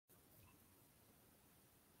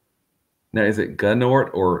Now, is it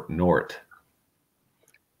Gunort or Nort?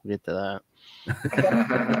 We'll get to that.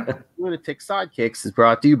 Lunatics Sidekicks is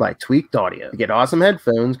brought to you by Tweaked Audio. To get awesome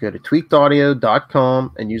headphones, go to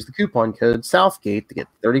tweakedaudio.com and use the coupon code Southgate to get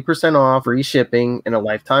 30% off, free shipping, and a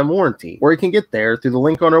lifetime warranty. Or you can get there through the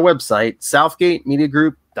link on our website,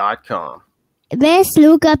 southgatemediagroup.com. This is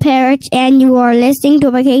Luca Parrish, and you are listening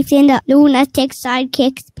to Vacation the Lunatics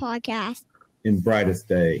Sidekicks Podcast. In brightest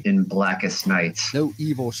day, in blackest nights, No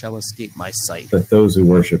evil shall escape my sight. but those who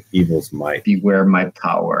worship evil's might. beware my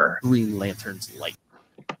power. Green Lantern's light.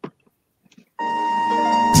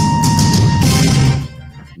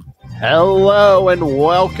 Hello and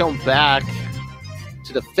welcome back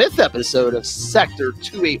to the 5th episode of Sector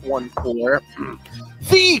 2814,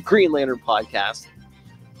 the Green Lantern Podcast.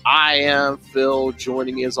 I am Phil,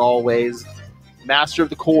 joining me as always, Master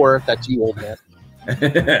of the Core, that's you, old man.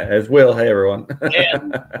 As Will. Hey, everyone.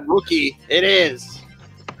 And Rookie, it is.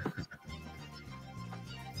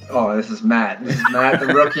 Oh, this is Matt. This is Matt, the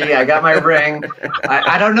rookie. I got my ring.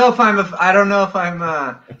 I don't know if I'm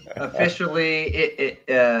officially.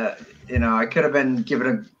 I could have been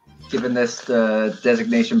given this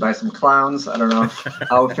designation by some clowns. I don't know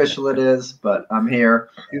how official it is, but I'm here.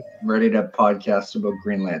 I'm ready to podcast about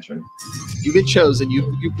Green Lantern. You've been chosen.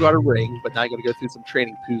 You've got a ring, but now you're going to go through some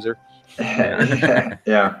training, Poozer.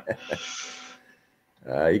 Yeah.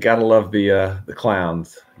 You gotta love the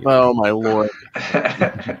clowns. Oh my lord!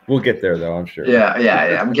 We'll get there though, I'm sure.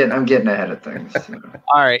 Yeah. I'm getting ahead of things.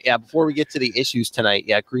 All right, yeah. Before we get to the issues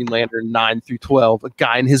tonight, Green Lantern 9 through 12, a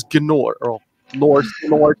guy in his Gnort or Lord,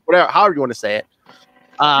 whatever, however you want to say it.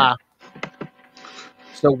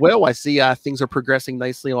 So Will, I see things are progressing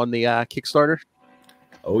nicely on the Kickstarter.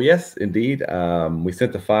 Oh yes, indeed. We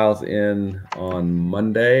sent the files in on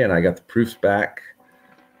Monday, and I got the proofs back.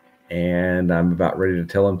 And I'm about ready to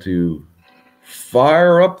tell them to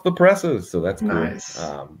fire up the presses. So that's cool. Nice.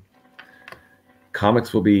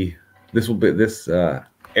 Comics will be this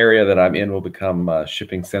area that I'm in will become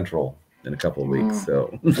shipping central in a couple of weeks.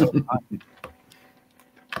 So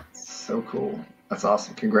So cool. That's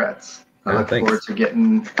awesome. Congrats. I look thanks. forward to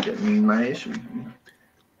getting my issue.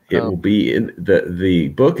 It will be in the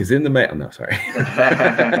book is in the mail. No, sorry.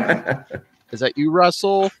 Is that you,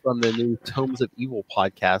 Russell, from the new Tomes of Evil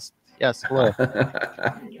podcast? Yes, hello.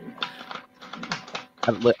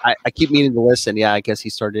 I keep meaning to listen. Yeah, I guess he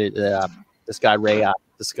started. This guy Ray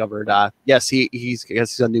discovered. Yes,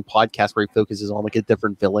 he's a new podcast where he focuses on like a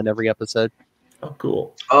different villain every episode. Oh,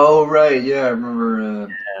 cool. Oh, right. Yeah, I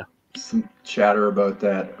remember some chatter about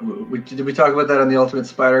that. Did we talk about that on the Ultimate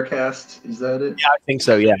Spider cast? Is that it? Yeah, I think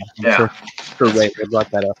so. Yeah. I'm sure Ray brought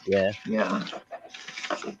that up. Yeah. Yeah.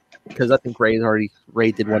 Because I think Ray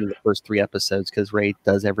did one of the first 3 episodes because Ray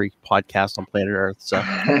does every podcast on planet Earth. So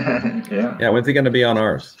Yeah. When's he going to be on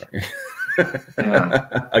ours?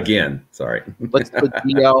 Yeah. Again, sorry. let's do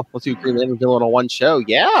Green Lantern villain on one show.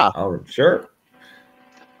 Yeah. Oh, sure.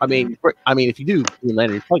 I mean, if you do Green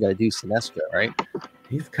Lantern, you probably got to do Sinestro, right?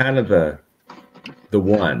 He's kind of the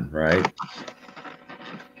one, right?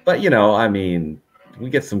 But we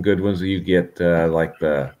get some good ones. You get like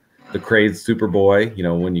the crazed Superboy.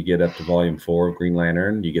 When you get up to volume 4 of Green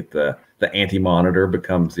Lantern, you get the Anti-Monitor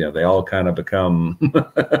becomes. They all kind of become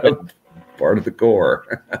part of the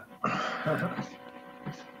core.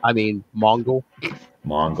 I mean, Mongol,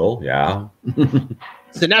 yeah.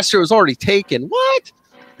 Sinestro is already taken. What?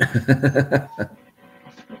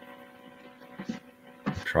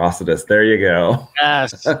 Atrocitus, there you go.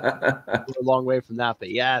 Yes. We're a long way from that, but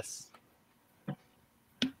yes.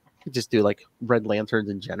 Could just do like Red Lanterns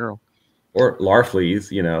in general. Or Larfleeze,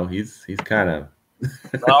 he's kind of.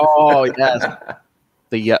 Oh yes,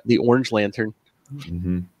 the Orange Lantern.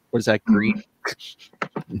 Mm-hmm. What is that? Greed.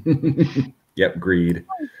 Yep, greed.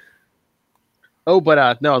 Oh,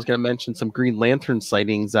 but no, I was going to mention some Green Lantern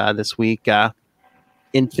sightings this week.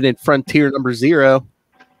 Infinite Frontier #0.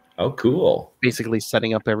 Oh, cool. Basically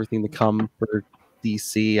setting up everything to come for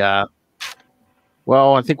DC.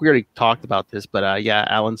 Well, I think we already talked about this, but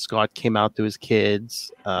Alan Scott came out to his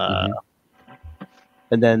kids. And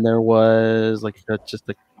then there was just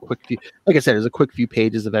a quick few, like I said, there's a quick few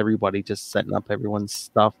pages of everybody just setting up everyone's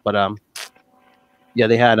stuff. But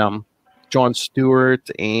they had John Stewart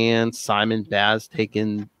and Simon Baz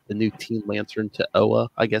taking the new Teen Lantern to Oa,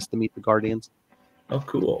 I guess, to meet the Guardians. Oh,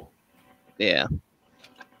 cool. Yeah.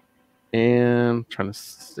 And I'm trying to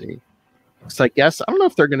see. So I guess, I don't know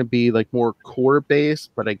if they're going to be like more core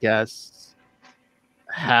based, but I guess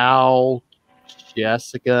Hal,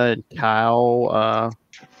 Jessica, and Kyle,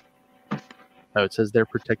 it says they're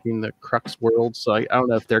protecting the Crux world. So I don't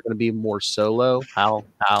know if they're going to be more solo, Hal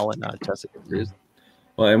and Jessica Cruz.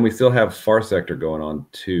 Well, and we still have Far Sector going on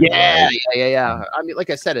too. Yeah, right? yeah. I mean,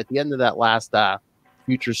 like I said, at the end of that last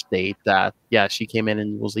Future State, she came in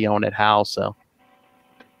and was the owned house. So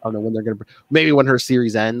I don't know when they're gonna. Maybe when her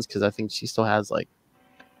series ends, because I think she still has like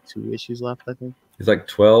 2 issues left. I think it's like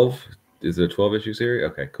 12. Is it a 12-issue series?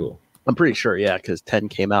 Okay, cool. I'm pretty sure. Yeah, because 10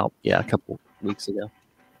 came out. Yeah, a couple weeks ago.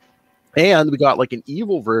 And we got like an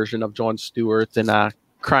evil version of Jon Stewart in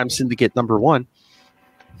Crime Syndicate #1.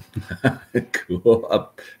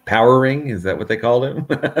 Cool. Power Ring, is that what they called him?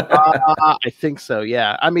 I think so.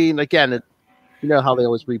 Yeah. I mean, again, you know how they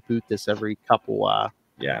always reboot this every couple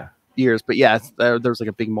years, but yeah, there's like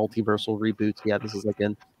a big multiversal reboot. Yeah, this is like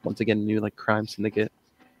once again a new like Crime Syndicate.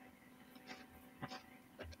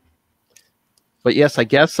 But yes, I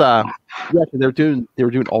guess they were doing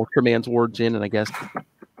Ultraman's origin, and I guess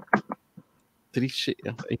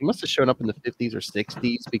he must have shown up in the 50s or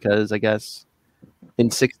 60s, because I guess in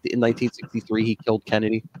 1963 he killed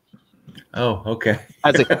Kennedy. Oh, okay.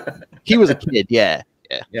 He was a kid, yeah.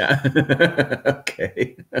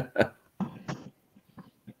 Okay.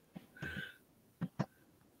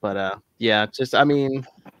 But just I mean,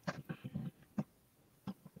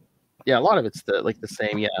 yeah, a lot of it's the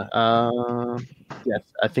same. Yeah. Yes,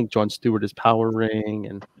 I think Jon Stewart is Power Ring,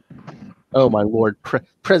 and oh my lord,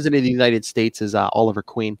 President of the United States is Oliver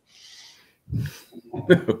Queen.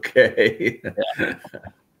 Okay. Yeah.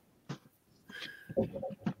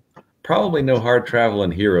 Probably no hard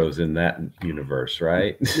traveling heroes in that universe,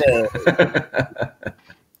 right? Yeah.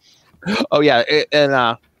 Oh yeah,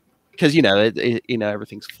 and because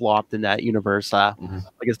everything's flopped in that universe. I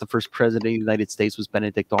guess the first president of the United States was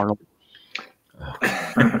Benedict Arnold.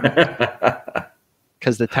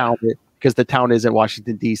 Because the town isn't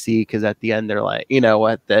Washington D.C. Because at the end they're like, you know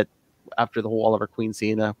what, that after the whole Oliver Queen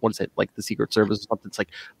scene, what is it, like the Secret Service or something? It's like,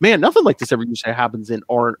 man, nothing like this ever usually happens in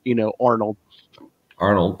Arnold.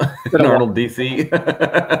 Arnold DC.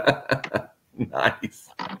 Nice.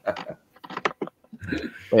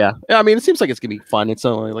 Yeah, I mean, it seems like it's gonna be fun. It's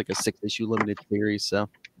only like a 6-issue limited series, so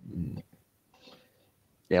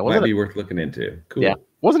yeah, might be worth looking into. Cool. Yeah,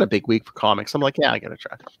 wasn't a big week for comics. I'm like, yeah, I gotta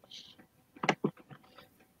try.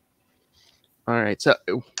 All right, so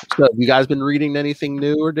have you guys been reading anything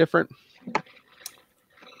new or different?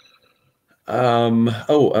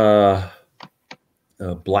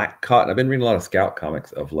 Black Cotton. I've been reading a lot of Scout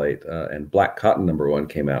comics of late, and Black Cotton #1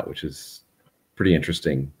 came out, which is pretty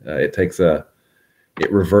interesting. It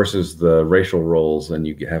reverses the racial roles, and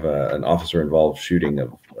you have an officer-involved shooting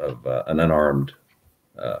of an unarmed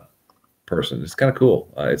person. It's kind of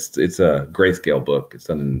cool. It's a grayscale book. It's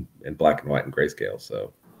done in black and white and grayscale.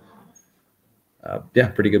 So, yeah,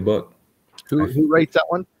 pretty good book. Who writes that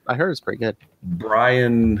one? I heard it's pretty good.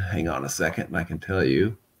 Brian, hang on a second, and I can tell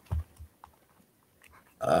you.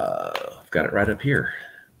 I've got it right up here.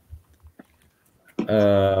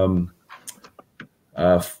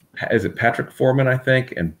 Is it Patrick Foreman, I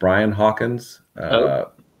think, and Brian Hawkins?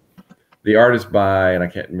 The art is by, and I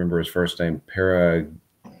can't remember his first name,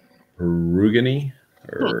 Perugini.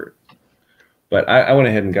 But I went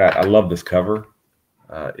ahead and I love this cover.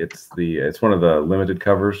 It's one of the limited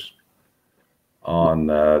covers on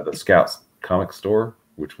the Scouts comic store,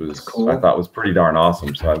 which was cool. I thought was pretty darn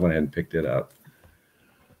awesome. So I went ahead and picked it up.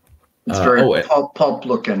 It's very pulp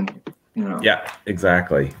looking, you know. Yeah,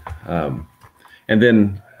 exactly. And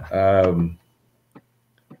then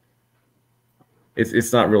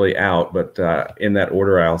it's not really out, but in that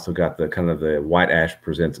order, I also got the kind of the White Ash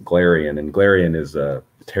Presents Glarian, and Glarian is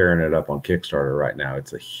tearing it up on Kickstarter right now.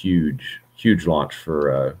 It's a huge launch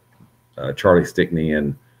for Charlie Stickney,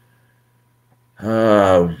 and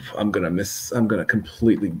I'm gonna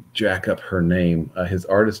completely jack up her name. His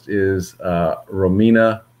artist is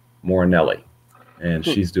Romina Morinelli, and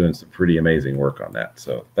she's doing some pretty amazing work on that.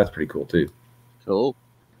 So that's pretty cool too. Cool.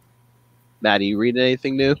 Matt, are you reading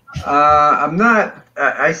anything new? I'm not.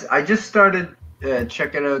 I just started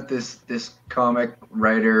checking out this comic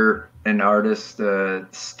writer and artist,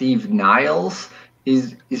 Steve Niles.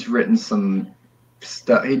 He's written some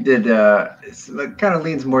stuff. He did it kind of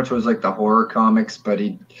leans more towards like the horror comics, but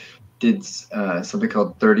he did something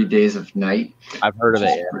called 30 Days of Night. I've heard of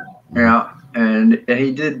it. Yeah, and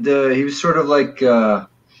he did. He was sort of like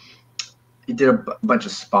he did a bunch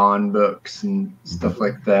of Spawn books and stuff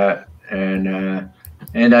like that. And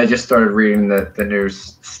I just started reading the new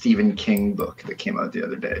Stephen King book that came out the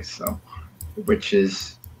other day. So,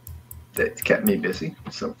 that kept me busy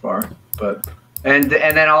so far. But and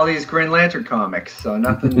then all these Green Lantern comics. So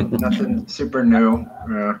nothing super new.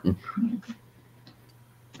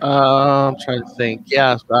 I'm trying to think.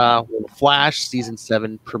 Yeah, well, Flash season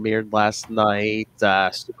 7 premiered last night.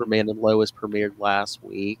 Superman and Lois premiered last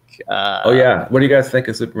week. Oh yeah, what do you guys think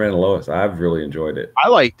of Superman and Lois? I've really enjoyed it. I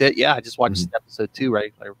liked it. Yeah, I just watched episode 2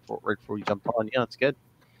 right before we jumped on. Yeah, it's good.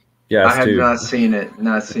 Yeah, I have not seen it.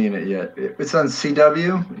 Not seen it yet. It's on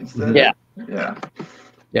CW. Yeah. Yeah.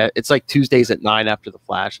 Yeah, it's like Tuesdays at 9 after the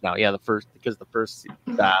Flash now. Yeah, the first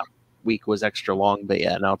week was extra long, but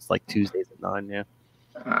yeah, now it's like Tuesdays at 9. Yeah.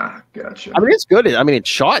 Gotcha. I mean, it's good. I mean, it's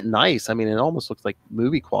shot nice. I mean, it almost looks like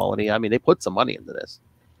movie quality. I mean, they put some money into this.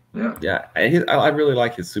 Yeah. Yeah, I really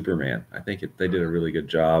like his Superman. I think they did a really good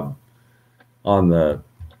job on the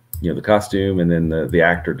costume, and then the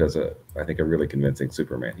actor does a really convincing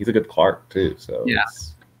Superman. He's a good Clark too. So yeah.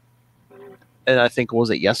 And I think, what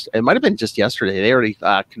was it yesterday? It might have been just yesterday. They already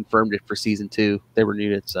confirmed it for season 2. They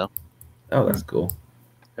renewed it. So. Oh, that's cool.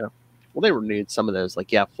 Yeah. Well, they renewed some of those.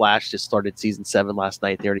 Like, yeah, Flash just started season 7 last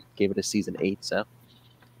night. They already gave it a season 8. So.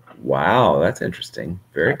 Wow, that's interesting.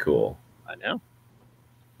 Very cool. I know.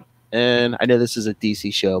 And I know this is a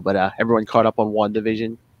DC show, but everyone caught up on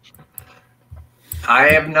WandaVision. I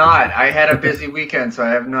have not. I had a busy weekend, so I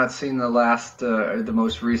have not seen the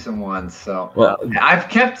most recent one. So I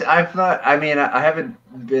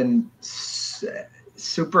haven't been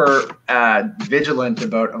super vigilant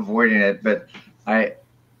about avoiding it, but I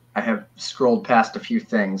have scrolled past a few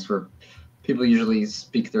things where people usually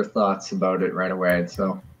speak their thoughts about it right away.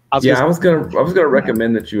 So I was gonna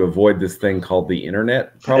recommend that you avoid this thing called the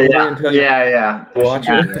internet, probably until you watch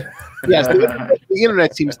it. Yes, the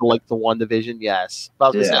internet seems to like the WandaVision. Yes, but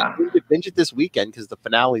I was gonna say, we could binge it this weekend because the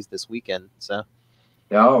finale's this weekend. So.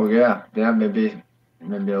 Oh yeah, maybe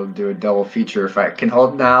I'll do a double feature if I can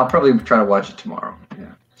hold. Now I'll probably try to watch it tomorrow.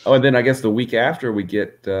 Yeah. Oh, and then I guess the week after we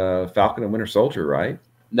get Falcon and Winter Soldier, right?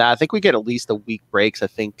 No, I think we get at least a week breaks. I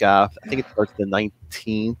think it starts the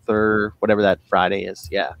 19th or whatever that Friday is.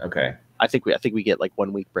 Yeah. Okay. I think we get like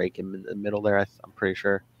 1 week break in the middle there. I'm pretty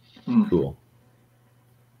sure. Cool.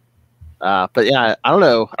 But yeah, I don't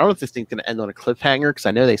know if this thing's gonna end on a cliffhanger because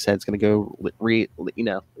I know they said it's gonna go. I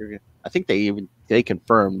think they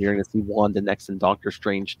confirmed you're gonna see Wanda next in Doctor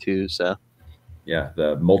Strange too. So. Yeah,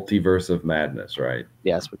 the multiverse of madness, right?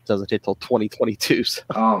 Yes, which doesn't hit till 2022. So.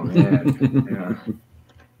 Oh man. Yeah.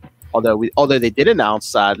 Although they did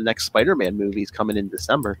announce the next Spider-Man movie is coming in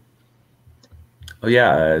December. Oh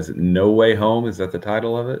yeah, is it No Way Home? Is that the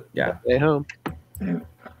title of it? Yeah, No Way Home. Yeah.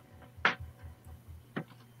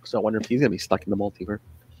 So I wonder if he's gonna be stuck in the multiverse.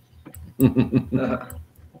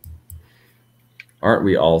 Aren't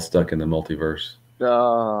we all stuck in the multiverse?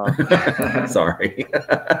 Sorry.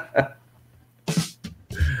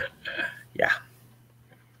 Yeah.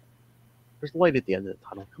 There's light at the end of the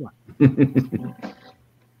tunnel. Come on.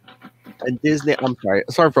 And Disney, I'm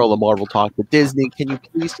sorry for all the Marvel talk, but Disney, can you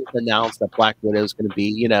please just announce that Black Widow is going to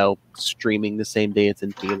be, streaming the same day it's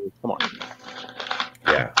in theaters? Come on.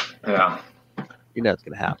 Yeah. Yeah. You know it's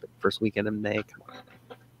going to happen. First weekend in May. Come on.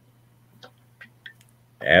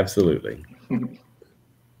 Absolutely.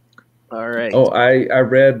 All right. Oh, I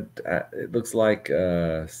read, it looks like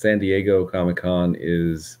San Diego Comic-Con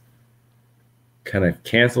is kind of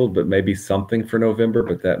canceled, but maybe something for November,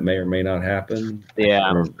 but that may or may not happen.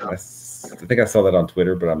 Yeah. I think I saw that on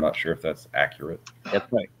Twitter, but I'm not sure if that's accurate. Yeah, it's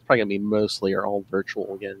probably going to be mostly or all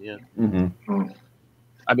virtual again, yeah. Mm-hmm.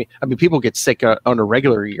 I mean, people get sick on a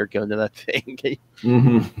regular year going to that thing.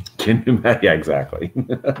 Mm-hmm. Can you imagine? Yeah, exactly.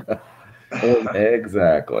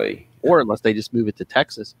 Exactly. Or unless they just move it to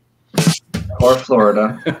Texas. Or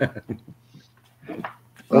Florida.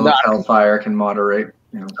 Hellfire can moderate.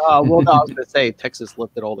 Well, no, I was going to say Texas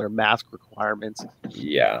lifted all their mask requirements.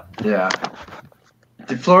 Yeah. Yeah.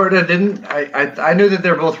 Florida didn't. I knew that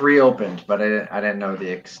they're both reopened, but I didn't know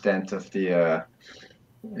the extent of the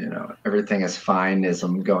everything is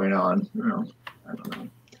fineism going on. I don't know.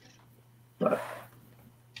 But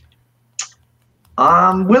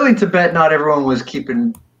I'm willing to bet not everyone was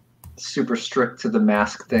keeping super strict to the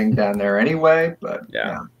mask thing down there anyway. But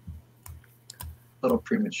yeah. A little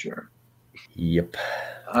premature. Yep.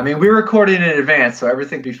 I mean, we're recording in advance, so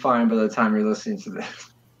everything will be fine by the time you're listening to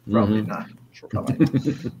this. Probably not.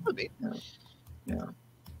 Probably. Yeah.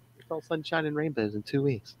 It's all sunshine and rainbows in 2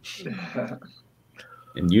 weeks.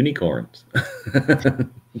 And unicorns.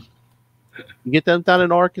 You get them down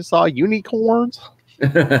in Arkansas, unicorns?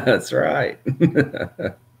 That's right.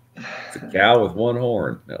 It's a cow with one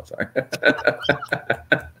horn. No, sorry.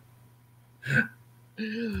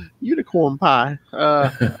 Unicorn pie.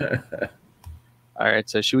 All right,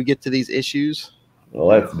 so should we get to these issues? Well,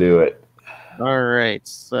 let's do it. All right,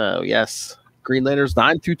 so yes, Green Lanterns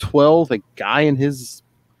 9 through 12. A guy in his,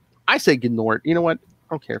 I say ignore it. You know what?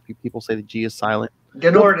 don't care if people say the G is silent.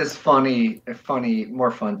 Gnord is funny,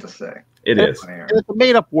 more fun to say. It is. And it's a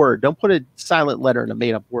made-up word. Don't put a silent letter in a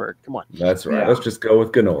made-up word. Come on. That's right. Yeah. Let's just go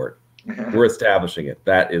with Gnord. We're establishing it.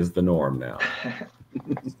 That is the norm now.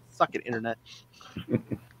 Suck it, internet.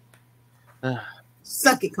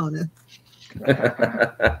 Suck it, Conan.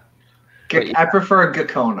 I prefer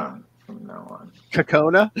Gakona from now on.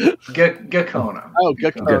 Kakona? Gakona. Oh,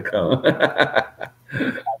 Gakona.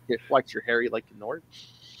 Go. Flex your hairy like Gnord.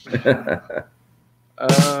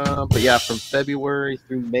 But yeah, from February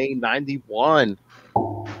through May 91.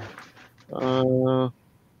 All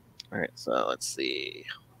right, so let's see.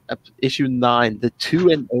 Issue 9, the 2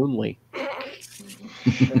 and only.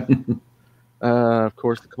 Of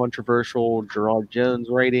course, the controversial Gerard Jones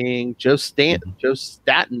writing, Joe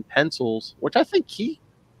Staton pencils, which I think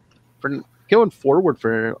for going forward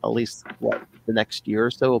for at least the next year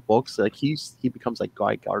or so of books, like he becomes like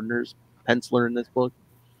Guy Gardner's penciler in this book.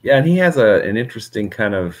 Yeah, and he has an interesting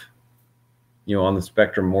kind of, on the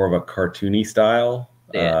spectrum, more of a cartoony style.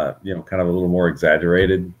 Yeah. Kind of a little more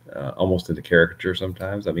exaggerated, almost into caricature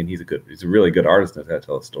sometimes. I mean, he's a really good artist, knows how to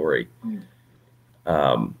tell a story.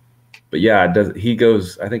 But yeah,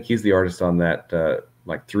 I think he's the artist on that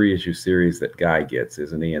 3-issue series that Guy gets,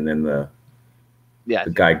 isn't he? And then the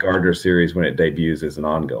Guy Gardner series when it debuts is an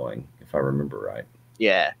ongoing, if I remember right.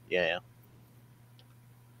 Yeah.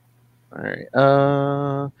 All right.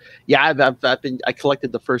 I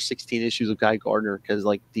collected the first 16 issues of Guy Gardner because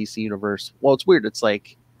like DC Universe. Well, it's weird. It's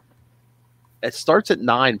like it starts at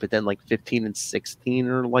 9, but then like 15 and 16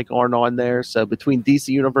 aren't on there. So between DC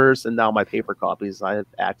Universe and now my paper copies, I have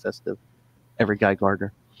access to every Guy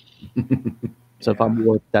Gardner. So if I'm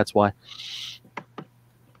warped, that's why.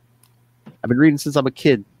 I've been reading since I'm a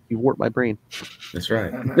kid. You warped my brain. That's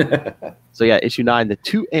right. So yeah, issue 9, the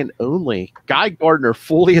 2 and only. Guy Gardner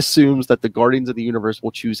fully assumes that the Guardians of the Universe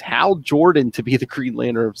will choose Hal Jordan to be the Green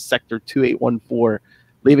Lantern of Sector 2814,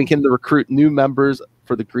 leaving him to recruit new members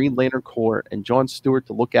for the Green Lantern Corps and John Stewart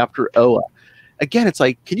to look after Oa. Again, it's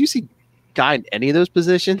like, can you see Guy in any of those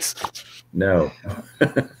positions? No.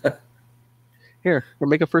 Here, we'll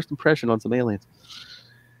make a first impression on some aliens.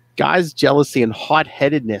 Guy's jealousy and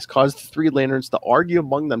hot-headedness caused the three Lanterns to argue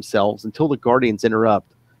among themselves until the Guardians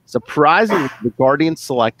interrupt. Surprisingly, the Guardians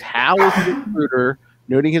select Hal as the recruiter,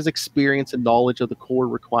 noting his experience and knowledge of the Corps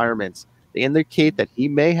requirements. They indicate that he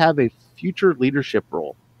may have a future leadership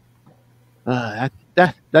role. That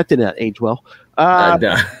did not age well.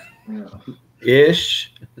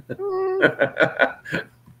 Ish.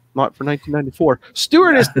 Not for 1994.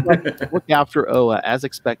 Stewart is to look after Oa as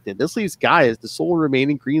expected. This leaves Guy as the sole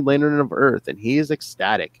remaining Green Lantern of Earth, and he is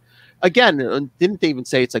ecstatic. Again, didn't they even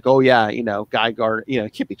say it's like, oh yeah, Guy Gardner,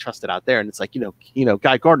 can't be trusted out there, and it's like,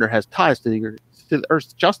 Guy Gardner has ties to the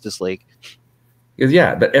Earth's Justice League.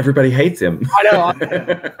 Yeah, but everybody hates him. I know.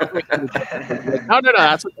 No,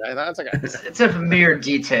 that's okay. That's okay. It's a mere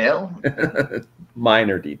detail.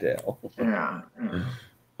 Minor detail. Yeah.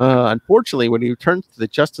 Unfortunately, when he returns to the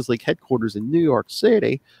Justice League headquarters in New York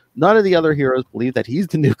City, none of the other heroes believe that he's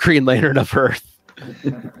the new Green Lantern of Earth.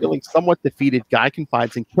 Feeling somewhat defeated, Guy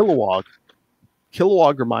confides in Kilowog.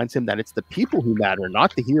 Kilowog reminds him that it's the people who matter,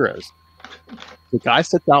 not the heroes. The Guy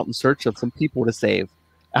sets out in search of some people to save.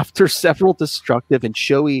 After several destructive and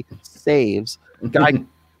showy saves,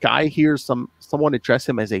 Guy hears someone address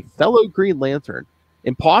him as a fellow Green Lantern.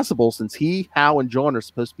 Impossible, since he, Hal, and John are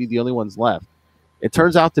supposed to be the only ones left. It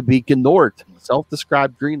turns out to be Gnort,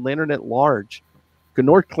 self-described Green Lantern at large.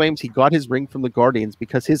 Gnort claims he got his ring from the Guardians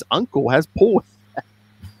because his uncle has pulled it.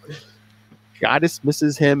 Guy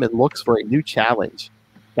dismisses him and looks for a new challenge.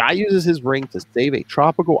 Guy uses his ring to save a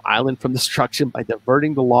tropical island from destruction by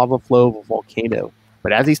diverting the lava flow of a volcano.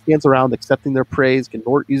 But as he stands around accepting their praise,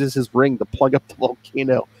 Gnort uses his ring to plug up the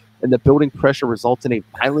volcano, and the building pressure results in a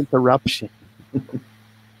violent eruption.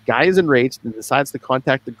 Guy is enraged and decides to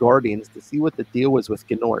contact the Guardians to see what the deal was with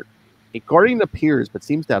Gnort. A Guardian appears but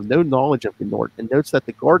seems to have no knowledge of Gnort and notes that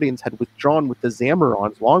the Guardians had withdrawn with the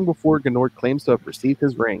Zamarons long before Gnort claims to have received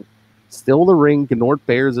his ring. Still, the ring Gnort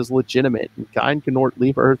bears is legitimate, and Guy and Gnort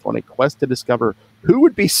leave Earth on a quest to discover who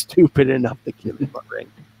would be stupid enough to give him a ring.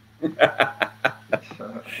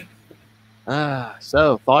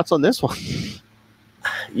 So, thoughts on this one?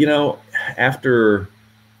 After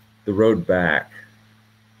the road back,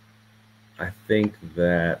 I think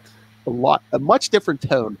that a much different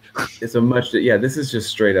tone. It's this is just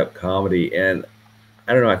straight up comedy, and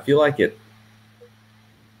I don't know, I felt like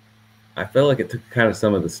it took kind of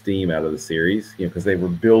some of the steam out of the series, because they were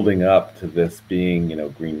building up to this being,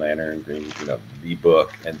 Green Lantern, the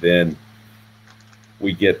book, and then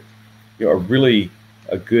we get, a really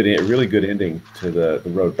really good ending to the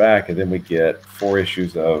road back, and then we get 4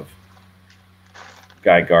 issues of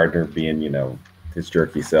Guy Gardner being, his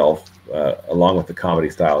jerky self, along with the comedy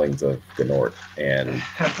stylings of Gnort and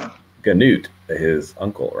Ganut, his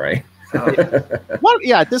uncle, right? Well,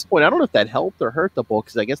 yeah, at this point, I don't know if that helped or hurt the book,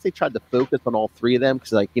 because I guess they tried to focus on all 3 of them,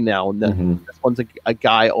 because, like, this one's a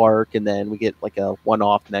guy arc, and then we get, like, a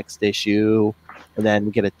one-off next issue, and then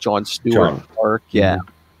we get a John Stewart arc, yeah.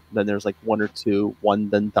 Then there's, like, 1 or 2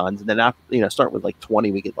 one-done-dones, and then after, starting with, like,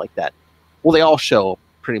 20, we get, like, that. Well, they all show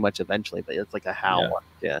pretty much eventually, but it's like a Hal arc,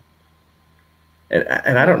 yeah.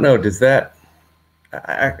 And I don't know, does that...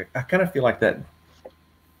 I kind of feel like that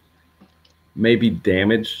maybe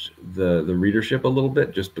damaged the readership a little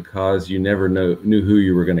bit, just because you never knew who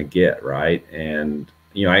you were going to get, right? And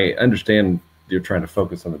I understand you're trying to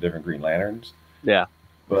focus on the different Green Lanterns,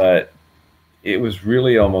 but it was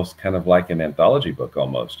really almost kind of like an anthology book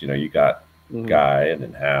almost. You got Guy, and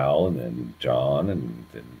then Hal, and then John, and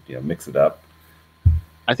then mix it up.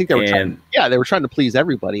 I think they were trying to please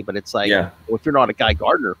everybody, but it's like, well, if you're not a Guy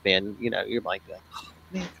Gardner fan, you're like, man,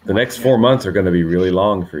 the next 4 months are going to be really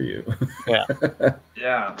long for you. Yeah.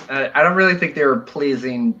 I don't really think they were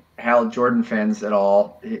pleasing Hal Jordan fans at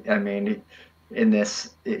all. I mean, in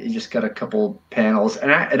this, you just got a couple panels,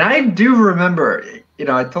 and I do remember,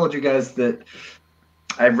 I told you guys that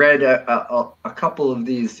I read a couple of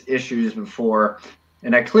these issues before,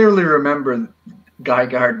 and I clearly remember Guy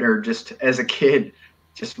Gardner just as a kid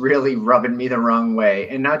just really rubbing me the wrong way,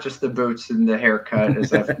 and not just the boots and the haircut,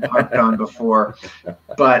 as I've harped on before.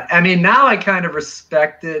 But I mean, now I kind of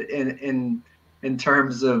respect it in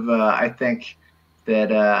terms of I think that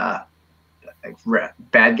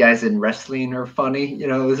bad guys in wrestling are funny.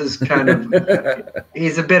 This is kind of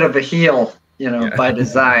he's a bit of a heel, by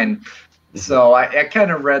design. So I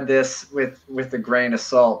kind of read this with a grain of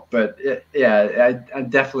salt, but I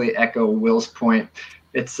definitely echo Will's point.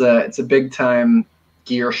 It's a big time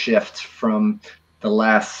gear shift from the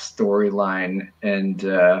last storyline, and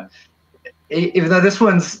even though this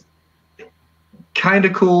one's kind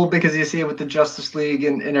of cool because you see it with the Justice League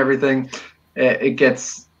and everything, it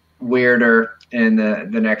gets weirder in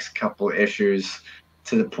the next couple issues,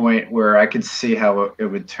 to the point where I could see how it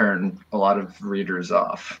would turn a lot of readers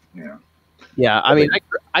off. Yeah, I mean,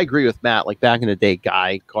 I agree with Matt. Like, back in the day,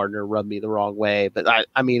 Guy Gardner rubbed me the wrong way, but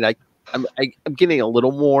I'm getting a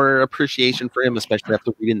little more appreciation for him, especially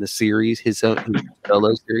after reading the series, his own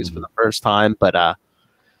solo series for the first time. But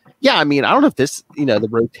yeah, I mean, I don't know if this, the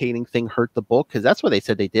rotating thing hurt the book, because that's why they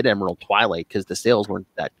said they did Emerald Twilight, because the sales weren't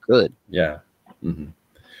that good. Yeah, but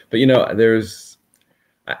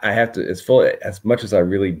I have to. It's full. As much as I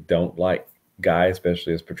really don't like Guy,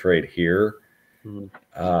 especially as portrayed here,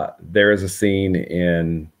 there is a scene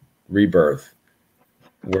in Rebirth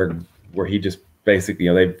where he just basically,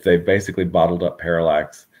 they basically bottled up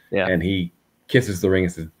Parallax, and he kisses the ring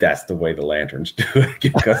and says, "That's the way the Lanterns do it,"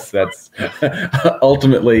 because that's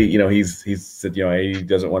ultimately, he said, he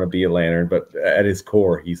doesn't want to be a Lantern, but at his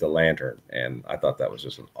core, he's a Lantern, and I thought that was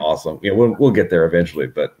just an awesome. We'll get there eventually,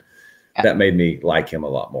 but that made me like him a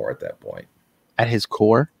lot more at that point. At his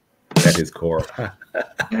core. At his core.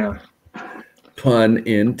 Yeah. Pun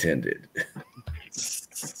intended.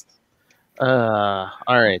 All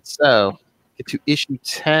right, so get to issue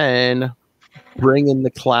 10. Bring in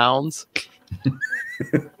the clowns.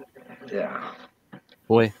 Yeah.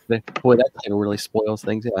 Boy, that title really spoils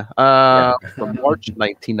things. Yeah. From March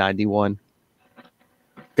 1991,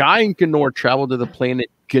 Guy and Gnort travel to the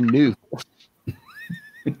planet Ganut,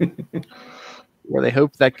 where they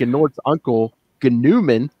hope that Gnort's uncle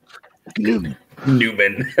Gnuman. Hello,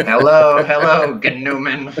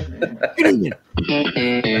 Gnuman.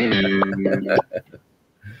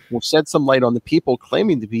 Will shed some light on the people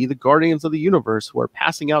claiming to be the guardians of the universe who are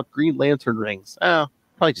passing out Green Lantern rings.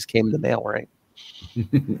 Probably just came in the mail, right?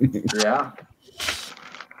 Yeah.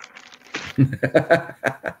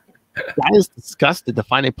 Guy is disgusted to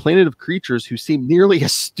find a planet of creatures who seem nearly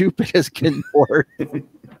as stupid as Gnort.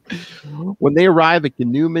 When they arrive at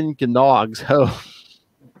Gnuman Gnog's home.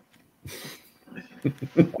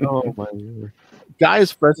 Oh my Lord. Guy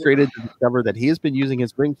is frustrated to discover that he has been using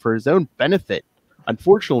his ring for his own benefit.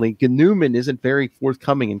 Unfortunately, Gnuman isn't very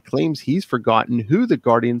forthcoming and claims he's forgotten who the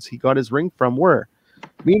guardians he got his ring from were.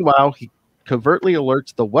 Meanwhile, he covertly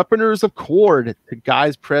alerts the Weaponers of Cord to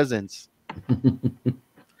Guy's presence.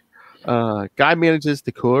 Guy manages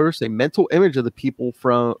to coerce a mental image of the people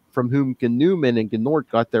from whom Gnuman and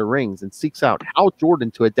Gnort got their rings and seeks out Hal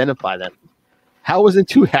Jordan to identify them. Hal isn't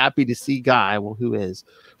too happy to see Guy, well, who is?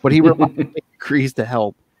 But he reluctantly agrees to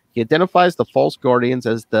help. He identifies the false guardians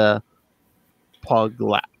as the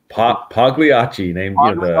Pagliacci named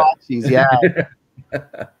Pagliacci's, yeah.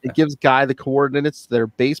 It gives Guy the coordinates to their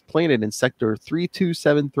base planet in sector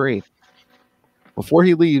 3273. Before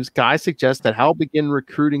he leaves, Guy suggests that Hal begin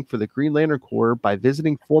recruiting for the Green Lantern Corps by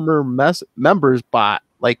visiting former members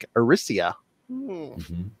like Arisia. I don't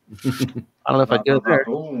know if I go there.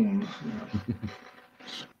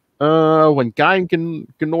 When Guy and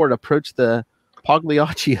Gnord approach the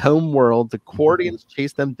Pagliacci home world, the Cordians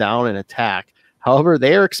chase them down and attack. However,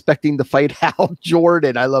 they are expecting to fight Hal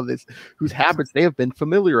Jordan, I love this, whose habits they have been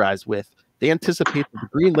familiarized with. They anticipate that the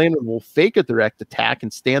Green Lantern will fake a direct attack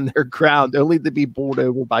and stand their ground, only to be bowled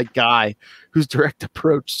over by Guy, whose direct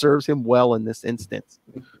approach serves him well in this instance.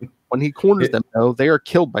 When he corners them, though, they are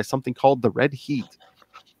killed by something called the Red Heat.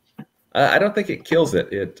 I don't think it kills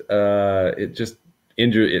it. It just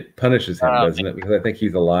it punishes him, doesn't it? Because I think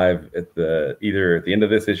he's alive either at the end of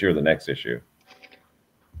this issue or the next issue.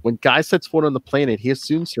 When Guy sets foot on the planet, he is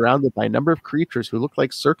soon surrounded by a number of creatures who look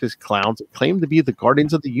like circus clowns and claim to be the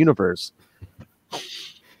guardians of the universe.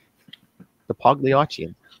 The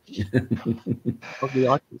Pagliaccians.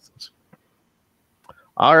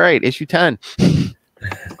 All right, issue 10.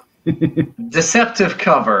 Deceptive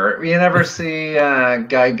cover. You never see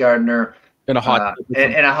Guy Gardner in a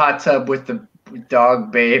hot tub with the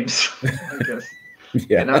dog babes. I guess.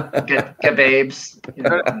 Yeah. Get babes.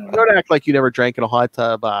 Don't act like you never drank in a hot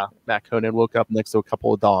tub. Matt Conan woke up next to a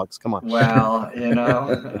couple of dogs. Come on. Well,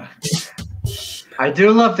 I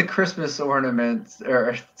do love the Christmas ornaments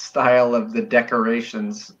or style of the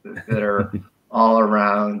decorations that are all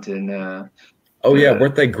around. And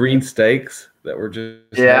weren't they green steaks that were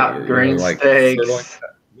just green steaks?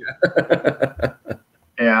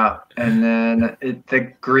 Yeah, and then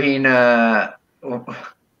the green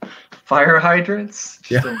fire hydrants,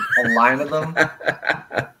 just a line of them.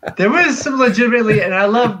 There was some legitimately, and I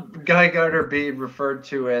love Guy Gardner being referred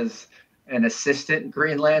to as an assistant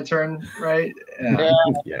Green Lantern, right?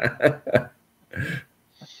 Yeah.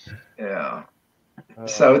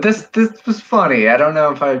 So this was funny. I don't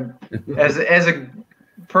know if I, as a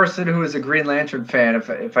person who is a Green Lantern fan,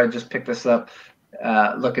 if I just picked this up,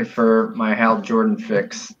 looking for my Hal Jordan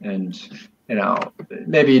fix, and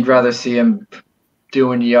maybe you'd rather see him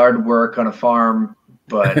doing yard work on a farm,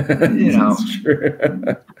 but That's true.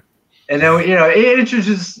 And then it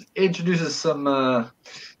introduces some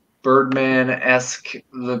Birdman-esque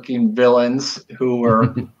looking villains who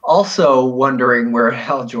are also wondering where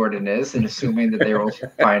Hal Jordan is and assuming that they will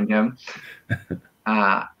find him.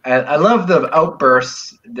 I love the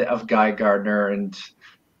outbursts of Guy Gardner, and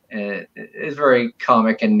it's very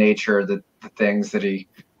comic in nature, the things that he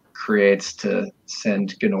creates to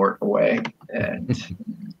send Gnort away,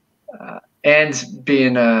 and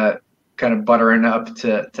being kind of buttering up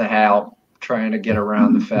to Hal, trying to get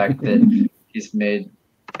around the fact that he's made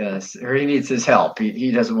or he needs his help. He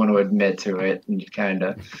doesn't want to admit to it, and he kind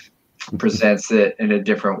of presents it in a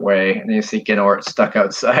different way. And you see Gnort stuck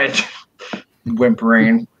outside,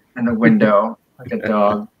 whimpering in the window like a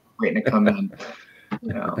dog waiting to come in.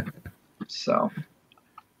 So.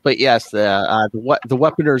 But yes, the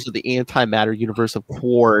Weaponers of the Antimatter universe of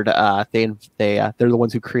Quard, they're the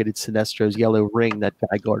ones who created Sinestro's yellow ring that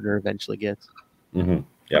Guy Gardner eventually gets. Mm-hmm.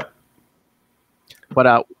 Yep.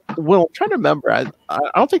 But Will, I'm trying to remember. I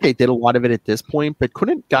don't think they did a lot of it at this point. But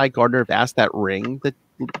couldn't Guy Gardner have asked that ring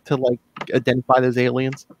to like identify those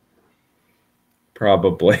aliens?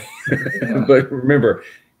 Probably. But remember,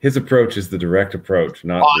 his approach is the direct approach,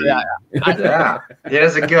 not He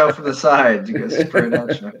doesn't go from the side. He goes straight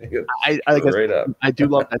at you. I do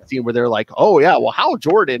love that scene where they're like, "Oh yeah, well, Hal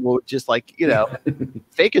Jordan will just fake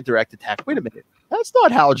a direct attack." Wait a minute, that's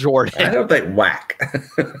not Hal Jordan. I don't think whack.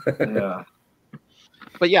 Yeah.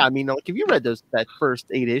 But yeah, I mean, like if you read that first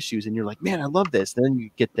 8 issues and you're like, "Man, I love this," then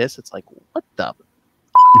you get this, it's like, what the?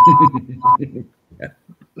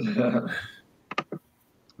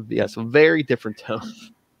 Yeah, so very different tone.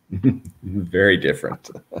 Very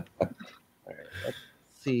different. All right, let's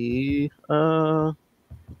see.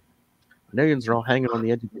 Millions are all hanging on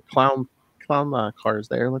the edge of your clown cars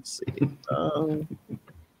there. Let's see.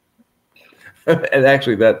 And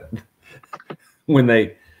actually, that when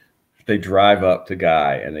they drive up to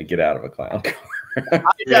Guy and they get out of a clown car.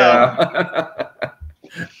 Yeah.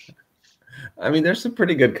 I mean, there's some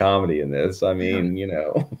pretty good comedy in this. I mean,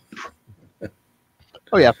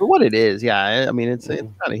 Oh yeah, for what it is, yeah. I mean, it's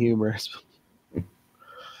kind of humorous.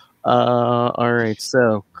 All right,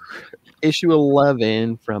 so issue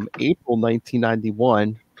 11 from April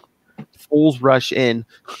 1991. Fools rush in.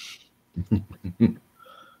 The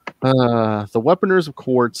Weaponers of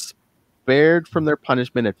Quartz spared from their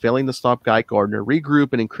punishment at failing to stop Guy Gardner,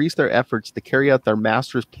 regroup and increase their efforts to carry out their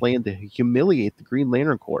master's plan to humiliate the Green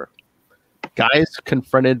Lantern Corps. Guy is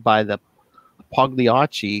confronted by the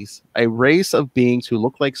Pagliaccis, a race of beings who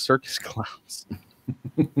look like circus clowns.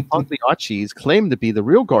 Pagliaccis claim to be the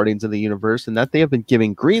real guardians of the universe and that they have been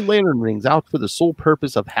giving Green Lantern rings out for the sole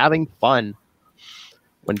purpose of having fun.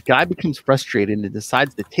 When Guy becomes frustrated and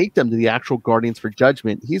decides to take them to the actual Guardians for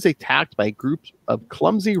judgment, he's attacked by a group of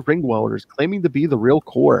clumsy ring welders claiming to be the real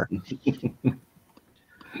Corps.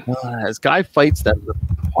 As Guy fights them, the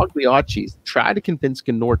Pagliaccis try to convince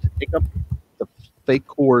Gnort to take up the fake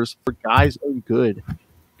Corps for Guy's own good.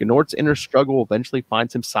 Gnort's inner struggle eventually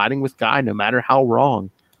finds him siding with Guy no matter how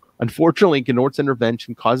wrong. Unfortunately, Gnort's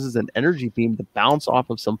intervention causes an energy beam to bounce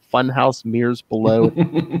off of some funhouse mirrors below.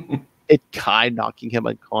 It Guy, knocking him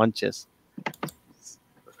unconscious.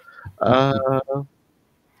 Guy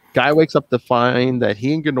wakes up to find that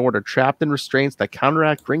he and Gnort are trapped in restraints that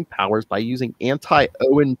counteract ring powers by using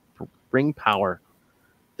anti-Owen ring power.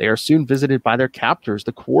 They are soon visited by their captors,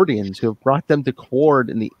 the Quardians, who have brought them to Quard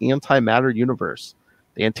in the antimatter universe.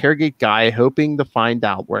 They interrogate Guy, hoping to find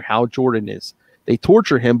out where Hal Jordan is. They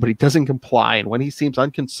torture him, but he doesn't comply, and when he seems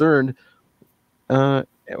unconcerned, when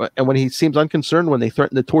they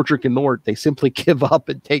threaten to torture Gnort, they simply give up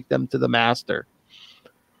and take them to the Master.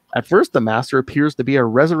 At first, the Master appears to be a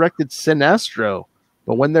resurrected Sinestro,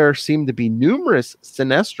 but when there seem to be numerous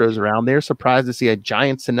Sinestros around, they are surprised to see a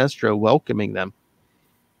giant Sinestro welcoming them.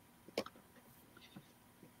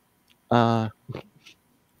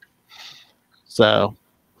 So,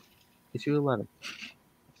 issue 11.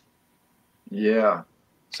 Yeah.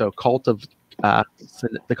 So, the cult of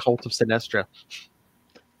Sinestro.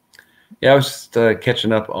 Yeah, I was just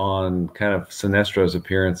catching up on kind of Sinestro's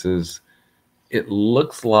appearances. It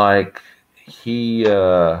looks like he...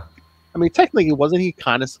 I mean, technically, wasn't he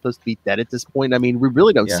kind of supposed to be dead at this point? I mean, we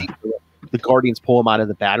really don't see the Guardians pull him out of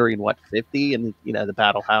the battery in, 50? And, the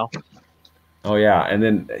battle how? Oh, yeah. And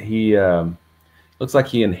then he... looks like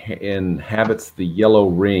he inhabits the yellow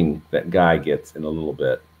ring that Guy gets in a little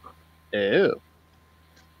bit. Ew.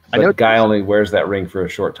 But I know Guy only wears that ring for a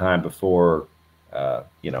short time before...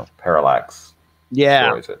 Parallax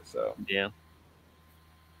destroys it. So yeah,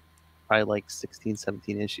 probably like 16,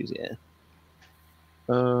 17 issues. Yeah.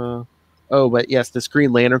 But yes, the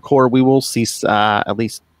Green Lantern Corps. We will see at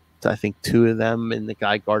least I think 2 of them in the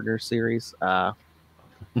Guy Gardner series.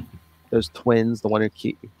 Those twins, the one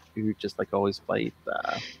who just like always fight.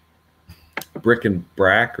 Brick and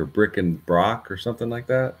Brack or Brick and Brock or something like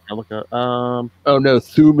that. I look up. Oh no,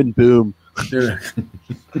 Thoom and Boom.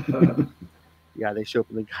 Yeah, they show up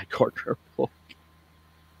in the Guy Gardner book.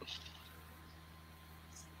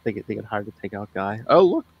 They get hired to take out Guy. Oh,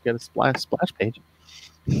 look, get a splash page.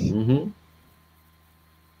 Mm-hmm.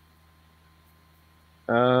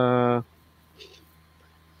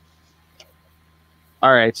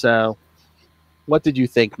 All right, so what did you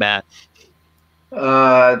think, Matt?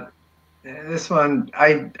 This one,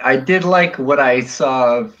 I did like what I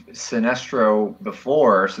saw of Sinestro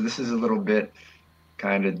before, so this is a little bit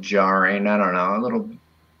kind of jarring. I don't know, a little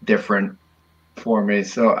different for me.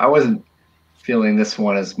 So I wasn't feeling this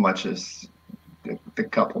one as much as the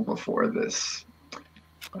couple before this.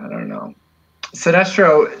 I don't know.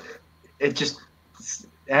 Sinestro, it just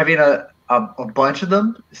having a bunch of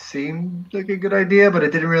them seemed like a good idea, but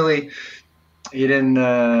it didn't really. He didn't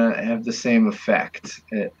have the same effect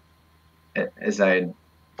as I'd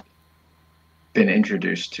been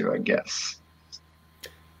introduced to, I guess.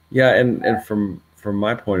 Yeah, and from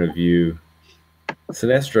my point of view,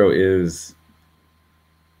 Sinestro is...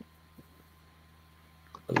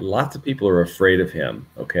 Lots of people are afraid of him.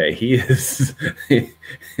 Okay, he is...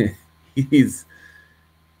 he's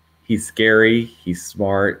scary, he's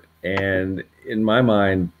smart, and in my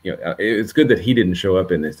mind, it's good that he didn't show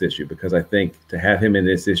up in this issue, because I think to have him in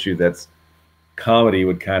this issue that's comedy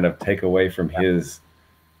would kind of take away from his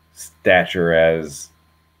stature as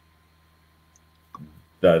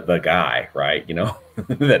the guy, right?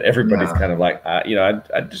 That everybody's kind of like,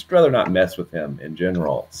 I'd just rather not mess with him in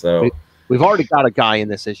general. So we've already got a guy in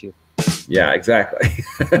this issue. Yeah, exactly.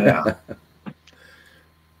 Yeah.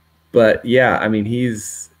 But yeah, I mean,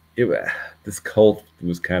 this cult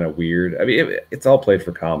was kind of weird. I mean, it's all played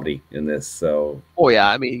for comedy in this. So. Oh yeah,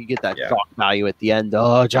 I mean, you get that shock value at the end.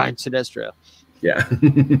 Oh, giant Sinestro. Yeah.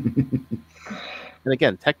 And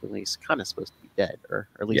again, technically, he's kind of supposed to be dead, or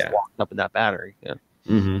at least locked up in that battery. Yeah.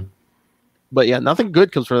 Mm-hmm. But yeah, nothing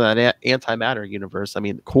good comes from that antimatter universe. I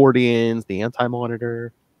mean, the Cordians, the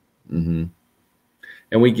Anti-Monitor. Mm-hmm.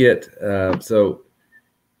 And we get so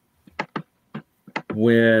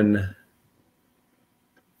when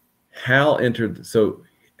Hal entered. So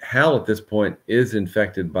Hal at this point is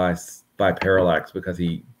infected by Parallax because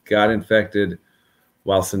he got infected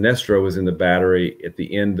while Sinestro was in the battery at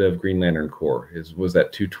the end of Green Lantern Corps. Was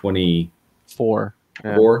that 224?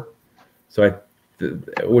 Yeah. So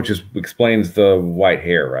which explains the white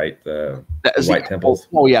hair, right? The white temples.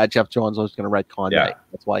 Oh yeah, Jeff Johns was going to retcon Yeah. that.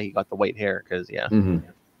 That's why he got the white hair, because Mm-hmm.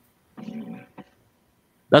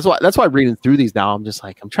 That's why reading through these now, I'm just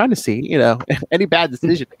like, I'm trying to see, any bad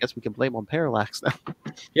decision. I guess we can blame on Parallax now.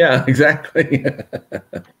 Yeah, exactly.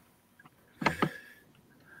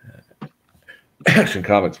 Action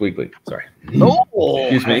Comics Weekly. Sorry. Oh,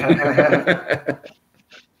 Excuse me.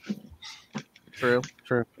 True.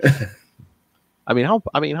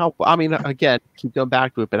 Again, keep going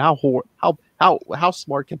back to it, but how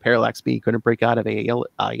smart can Parallax be? Couldn't break out of a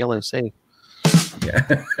yellow safe.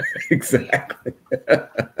 Yeah, exactly.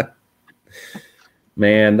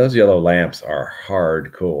 Man, those yellow lamps are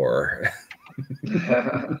hardcore.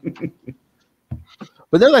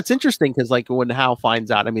 But no, that's interesting because, like, when Hal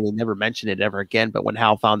finds out, they never mention it ever again. But when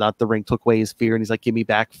Hal found out the ring took away his fear, and he's like, "Give me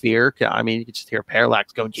back fear," you could just hear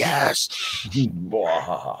Parallax going, "Yes,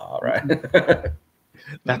 right."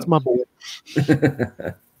 That's my boy.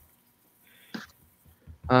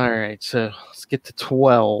 All right, so let's get to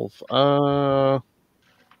 12.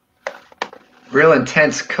 Real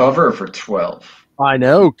intense cover for 12. I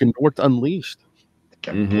know, Gnort Unleashed.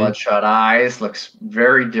 Got bloodshot eyes. Looks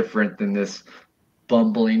very different than this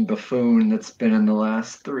bumbling buffoon that's been in the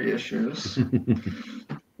last 3 issues. I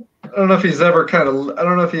don't know if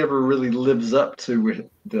he ever really lives up to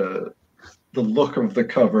the look of the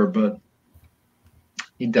cover, but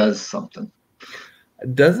he does something.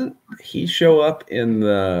 Doesn't he show up in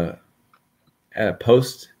the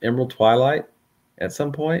post Emerald Twilight at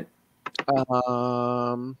some point?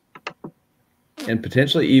 And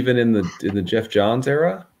potentially even in the Jeff Johns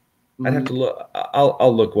era? I'd have to look.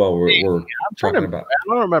 I'll look while we're talking about. I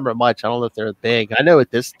don't remember much. I don't know if they're big. I know at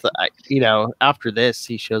this, after this,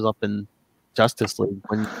 he shows up in Justice League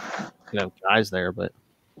when guys there. But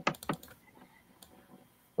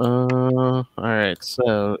all right.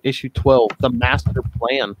 So issue 12, The Master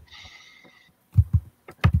Plan.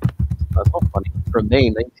 That's all funny. From May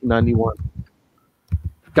 1991.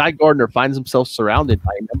 Guy Gardner finds himself surrounded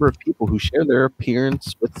by a number of people who share their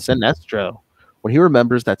appearance with Sinestro. When he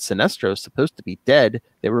remembers that Sinestro is supposed to be dead,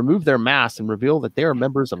 they remove their masks and reveal that they are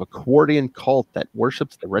members of a Kwardian cult that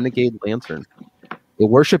worships the Renegade Lantern. They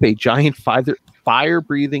worship a giant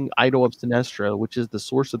fire-breathing idol of Sinestro, which is the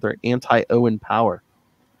source of their anti-Owen power.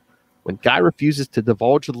 When Guy refuses to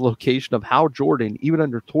divulge the location of Hal Jordan, even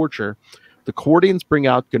under torture, the Kwardians bring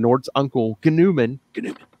out Gnort's uncle, Gnumen,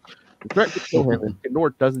 and threaten to kill him if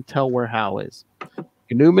Gnort doesn't tell where Hal is.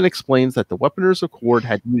 Gnumen explains that the Weaponers of Kord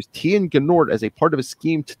had used he and Gnort as a part of a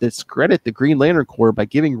scheme to discredit the Green Lantern Corps by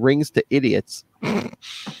giving rings to idiots.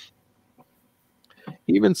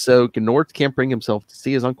 Even so, Gnort can't bring himself to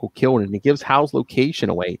see his uncle killed, and he gives Hal's location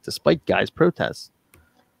away, despite Guy's protests.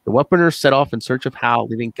 The Weaponers set off in search of Hal,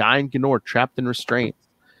 leaving Guy and Gnort trapped in restraints.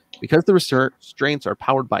 Because the restraints are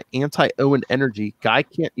powered by anti-Owen energy, Guy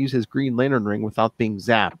can't use his Green Lantern ring without being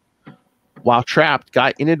zapped. While trapped,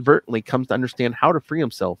 Guy inadvertently comes to understand how to free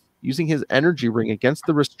himself. Using his energy ring against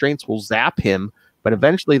the restraints will zap him, but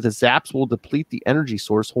eventually the zaps will deplete the energy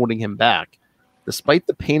source holding him back. Despite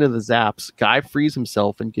the pain of the zaps, Guy frees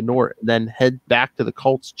himself and Gnort then head back to the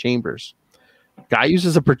cult's chambers. Guy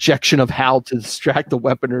uses a projection of Hal to distract the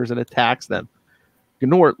Weaponers and attacks them.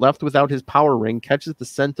 Gnort, left without his power ring, catches the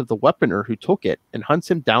scent of the Weaponer who took it and hunts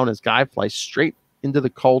him down as Guy flies straight into the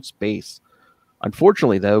cult's base.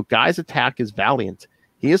 Unfortunately, though, Guy's attack is valiant.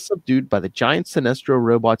 He is subdued by the giant Sinestro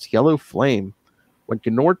robot's yellow flame. When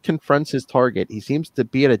Gnort confronts his target, he seems to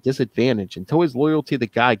be at a disadvantage until his loyalty to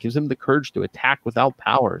Guy gives him the courage to attack without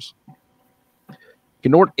powers.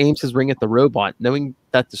 Gnort aims his ring at the robot, knowing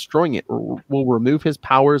that destroying it will remove his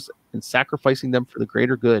powers and sacrificing them for the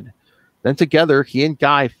greater good. Then together, he and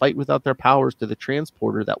Guy fight without their powers to the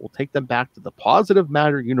transporter that will take them back to the positive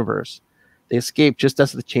matter universe. They escape just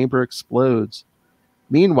as the chamber explodes.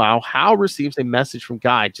 Meanwhile, Hal receives a message from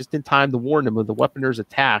Guy just in time to warn him of the Weaponers'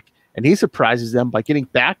 attack, and he surprises them by getting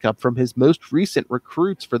backup from his most recent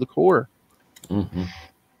recruits for the Corps. Mm-hmm.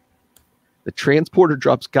 The transporter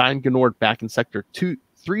drops Guy and Gnort back in Sector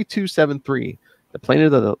 3273, the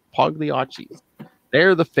planet of the Pagliaccis.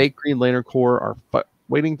 There, the fake Green Lantern Corps are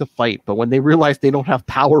waiting to fight, but when they realize they don't have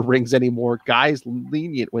power rings anymore, Guy's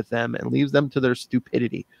lenient with them and leaves them to their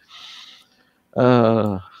stupidity.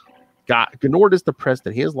 Gnort is depressed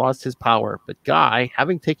that he has lost his power, but Guy,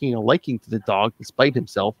 having taken a liking to the dog despite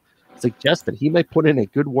himself, suggests that he might put in a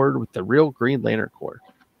good word with the real Green Lantern Corps.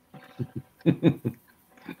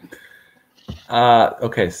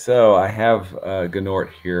 Okay, so I have Gnort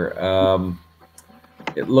here.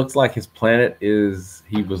 It looks like his planet is.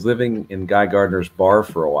 He was living in Guy Gardner's bar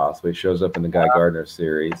for a while, so he shows up in the Guy Gardner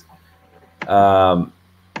series.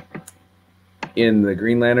 In the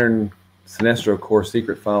Green Lantern Sinestro Corps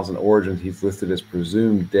Secret Files and Origins, he's listed as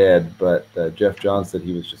presumed dead, but Jeff Johns said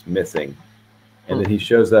he was just missing. And then he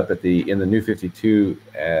shows up in the New 52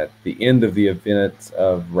 at the end of the events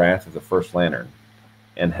of Wrath of the First Lantern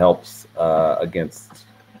and helps against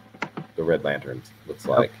the Red Lanterns, looks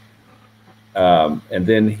like. And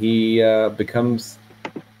then he becomes...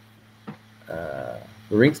 the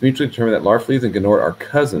Rinks mutually determine that Larfleeze and Gnort are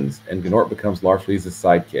cousins, and Gnort becomes Larfleeze's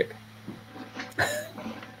sidekick.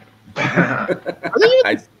 Are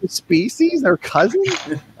they species? They're cousins?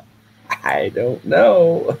 I don't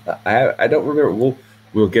know. I don't remember.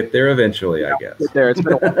 We'll get there eventually, I guess. Get there. It's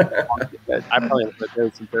been a while. I probably haven't looked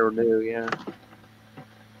at since they were new, yeah.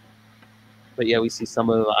 But yeah, we see some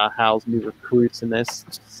of Hal's new recruits in this.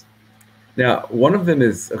 Now, one of them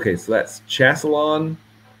is okay. So that's Chassalon,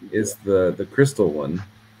 is the crystal one.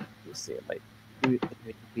 Let's see. It might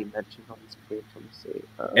be mentioned on this page. Let me see.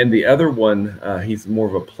 And the other one, he's more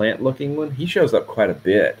of a plant-looking one. He shows up quite a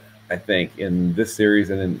bit, I think, in this series,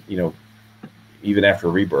 and then even after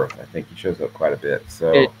Rebirth, I think he shows up quite a bit.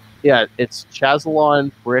 So it's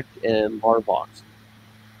Chazalon, Brick, and Larvox.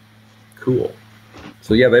 Cool.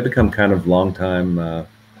 So yeah, they become kind of longtime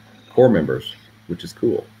core members, which is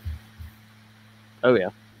cool. Oh yeah,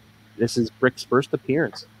 this is Brick's first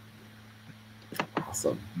appearance.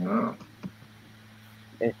 Awesome. Wow.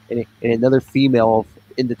 And another female of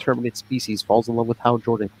indeterminate species falls in love with Hal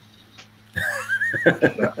Jordan.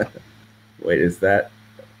 Wait, is that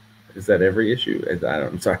every issue?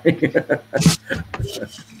 I'm sorry.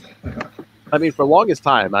 I mean, for the longest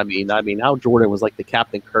time, I mean, Hal Jordan was like the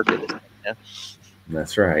Captain Kirk of this thing. Yeah?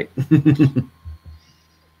 That's right.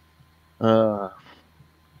 All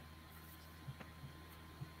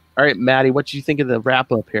right, Maddie, what did you think of the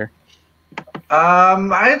wrap up here?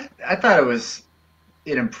 I thought it was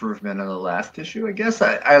an improvement on the last issue. I guess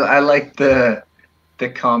I like the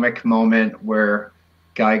comic moment where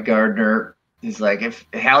Guy Gardner is like, if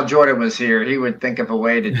Hal Jordan was here, he would think of a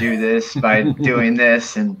way to do this by doing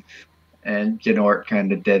this, and Gnort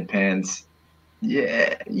kind of deadpans,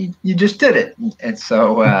 yeah, you just did it, and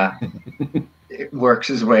so it works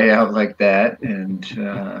his way out like that, and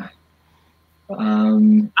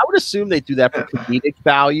I would assume they do that for comedic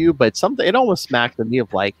value, but it almost smacked to me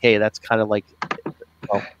of like, hey, that's kind of like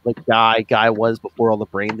Guy was before all the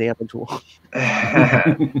brain damage.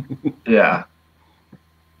 Yeah,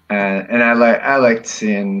 and I liked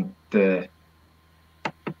seeing the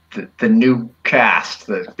new cast,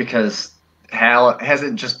 because Hal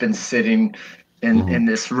hasn't just been sitting in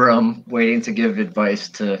this room waiting to give advice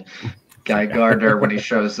to Guy Gardner when he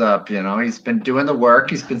shows up. He's been doing the work.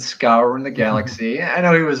 He's been scouring the galaxy. I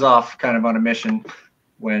know he was off kind of on a mission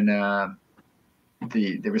when there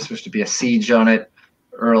was supposed to be a siege on it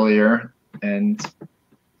earlier, and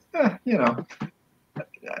I don't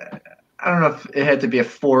know if it had to be a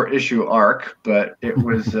 4-issue arc, but it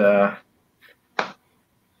was.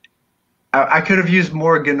 I could have used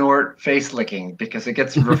more Gnort face licking, because it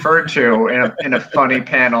gets referred to in a funny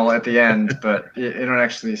panel at the end, but you don't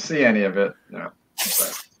actually see any of it.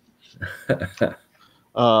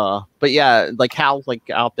 But yeah, like Hal's like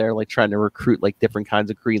out there like trying to recruit like different kinds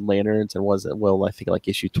of Green Lanterns, and I think like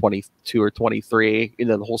issue 22 or 23,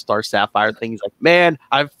 the whole Star Sapphire thing. He's like, man,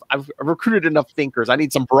 I've recruited enough thinkers. I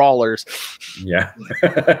need some brawlers. Yeah,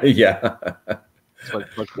 yeah. That's what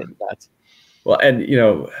it's getting at. Well, and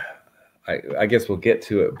I guess we'll get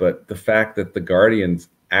to it, but the fact that the Guardians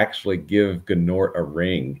actually give Gnort a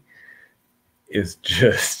ring is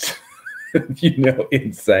just,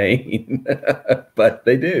 insane. But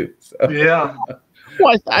they do. So. Yeah.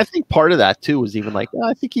 Well, I think part of that too was even like,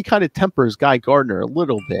 I think he kind of tempers Guy Gardner a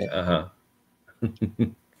little bit.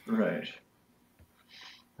 Right.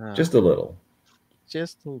 Just a little.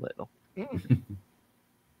 Just a little.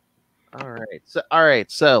 All right.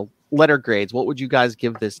 So letter grades. What would you guys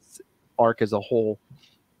give this arc as a whole?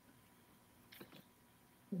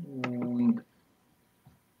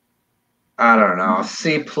 I don't know.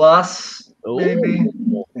 C+, maybe.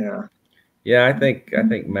 Yeah. Yeah, I think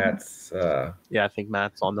Matt's. I think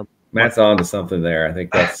Matt's on to something there. I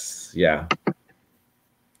think that's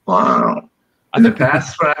Wow. In the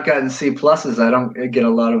past, when I've gotten C+, I don't get a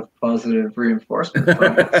lot of positive reinforcement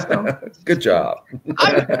from it. So. Good job.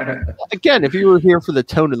 Again, if you were here for the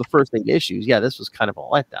tone of the first 8 issues, this was kind of a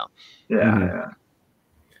letdown. Yeah.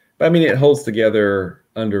 But I mean, it holds together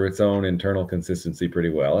under its own internal consistency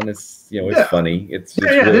pretty well, and it's it's funny. It's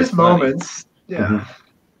really there's funny. moments. Yeah.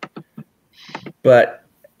 But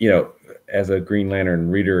as a Green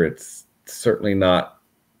Lantern reader, it's certainly not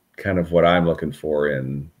kind of what I'm looking for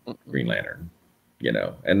in Green Lantern.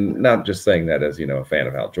 And not just saying that as a fan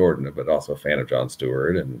of Hal Jordan, but also a fan of John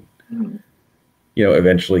Stewart and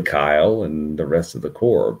eventually Kyle and the rest of the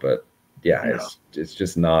core. But it's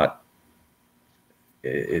just not.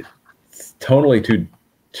 It's totally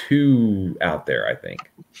too out there, I think.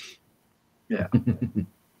 Yeah.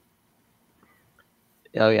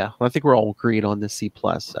 Oh yeah, well, I think we're all agreed on this C+.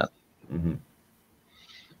 So.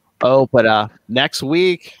 Oh, but next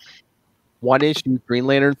week, one issue, Green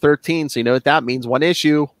Lantern 13. So you know what that means? One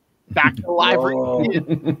issue, back to the library.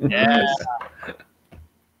 Yeah.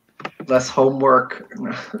 Less homework.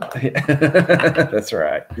 That's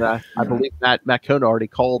right. I believe Matt Kona already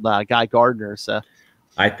called Guy Gardner. So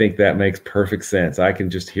I think that makes perfect sense. I can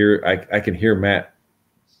just hear. I can hear Matt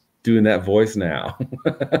doing that voice now.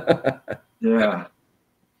 Yeah.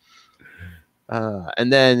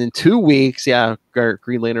 And then in 2 weeks,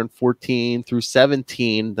 Green Lantern 14 through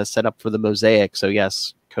 17, the setup for the Mosaic. So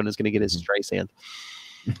yes, Kona's going to get his Streisand.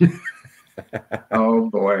 Oh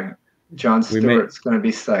boy, John Stewart's going to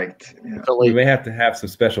be psyched. Yeah. We may have to have some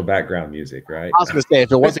special background music, right? I was going to say,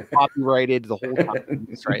 if it wasn't copyrighted, the whole time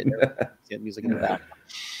it's right there. Music in the back.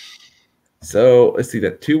 So let's see,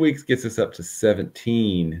 that 2 weeks gets us up to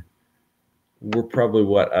 17. We're probably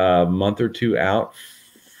a month or two out.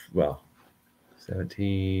 Well,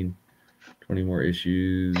 17, 20 more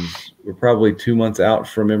issues. We're probably 2 months out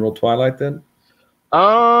from Emerald Twilight then?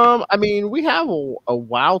 I mean, we have a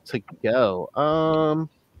while to go. I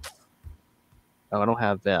don't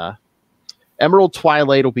have Emerald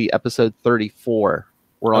Twilight will be episode 34.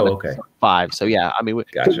 We're on episode 5. So yeah, I mean,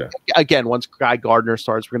 gotcha. Again, once Guy Gardner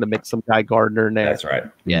starts, we're gonna mix some Guy Gardner in there. That's right.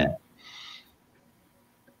 Yeah.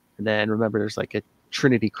 And then remember, there's like a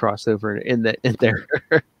Trinity crossover in there.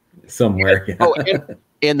 Somewhere. Yeah.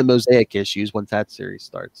 And the Mosaic issues once that series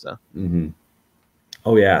starts. So.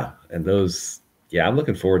 Oh yeah, and those. Yeah, I'm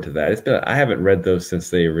looking forward to that. I haven't read those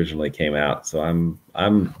since they originally came out, so I'm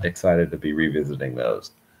excited to be revisiting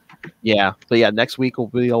those. Yeah, but yeah, next week will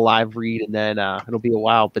be a live read, and then it'll be a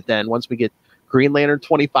while. But then once we get Green Lantern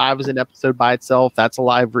 25 as an episode by itself, that's a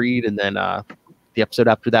live read, and then the episode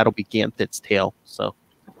after that will be Ganthet's Tale. So.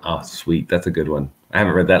 Oh, sweet, that's a good one. I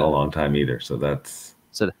haven't read that in a long time either, so that's.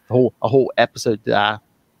 So a whole episode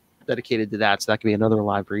dedicated to that. So that could be another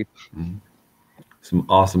live read. Some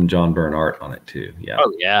awesome John Byrne art on it too. Yeah.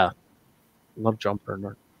 Oh yeah, love John Byrne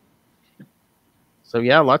art. So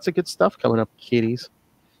yeah, lots of good stuff coming up, kiddies.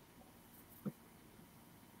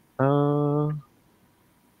 All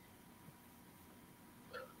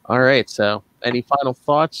right. So, any final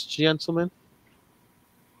thoughts, gentlemen?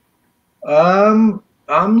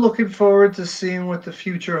 I'm looking forward to seeing what the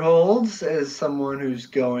future holds. As someone who's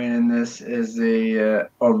going in this as a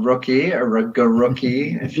rookie, a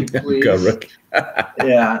rookie, if you please. Rookie.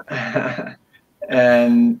 Yeah.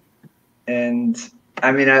 and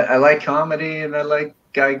I mean, I like comedy, and I like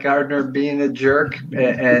Guy Gardner being a jerk,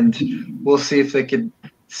 and we'll see if they could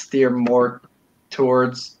steer more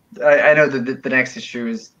towards. I know that the next issue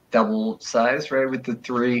is double size, right, with the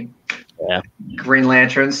 3 Green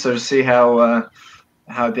Lanterns. So to see how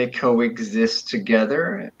they coexist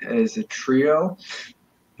together as a trio.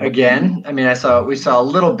 Again, I mean, we saw a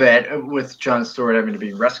little bit with John Stewart having to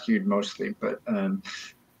be rescued mostly, but I'm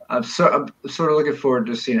sort of looking forward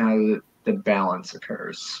to seeing how the balance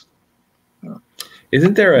occurs.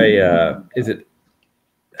 Isn't there is it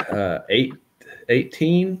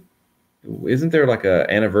 18? Isn't there like a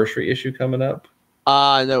anniversary issue coming up?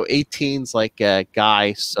 No, 18's like a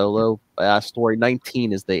Guy solo story.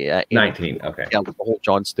 19 is the 19. Okay. Yeah, with the whole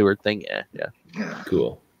John Stewart thing. Yeah.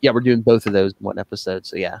 Cool. Yeah, we're doing both of those in one episode.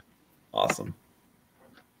 So yeah. Awesome.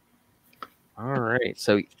 All right.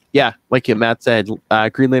 So yeah, like Matt said,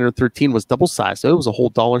 Green Lantern 13 was double size, so it was a whole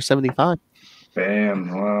 $1.75.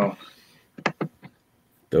 Bam! Wow.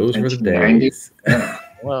 Those were the days.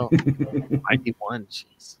 Well, 91.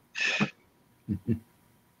 Jeez.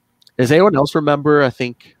 Does anyone else remember? I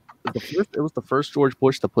think it was the first George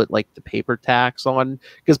Bush to put like the paper tax on,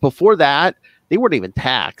 because before that they weren't even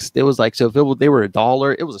taxed. It was like, so if they were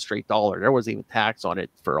 $1, it was a straight dollar. There wasn't even tax on it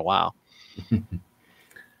for a while.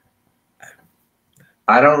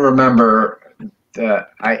 I don't remember.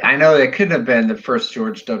 I know it couldn't have been the first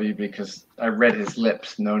George W. because I read his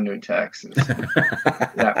lips. No new taxes.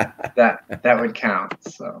 that would count.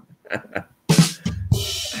 So.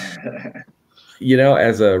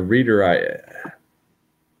 As a reader,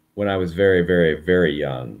 when I was very, very, very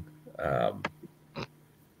young,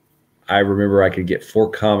 I remember I could get 4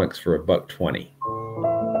 comics for $1.20.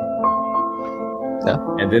 Yeah.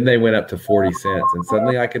 And then they went up to 40 cents, and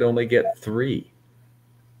suddenly I could only get 3.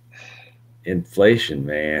 Inflation,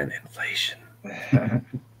 man, inflation.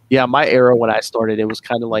 Yeah, my era when I started, it was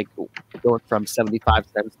kind of like going from 75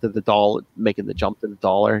 cents to the dollar, making the jump to the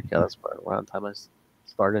dollar. Yeah, that's around the time I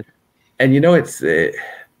started. And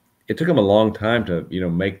it took them a long time to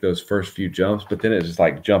make those first few jumps, but then it's just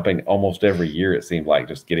like jumping almost every year. It seemed like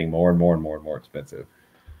just getting more and more and more and more expensive.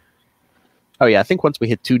 Oh yeah, I think once we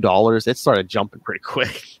hit $2, it started jumping pretty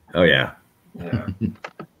quick. Oh yeah. Yeah.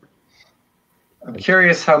 I'm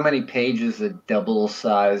curious how many pages a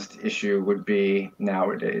double-sized issue would be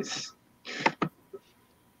nowadays.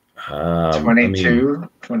 22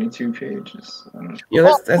 pages.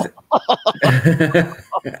 Yeah, that's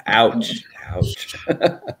ouch.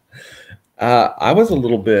 I was a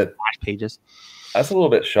little bit pages. I was a little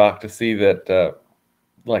bit shocked to see that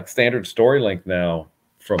like standard story length now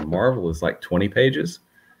from Marvel is like 20 pages,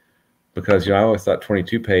 because I always thought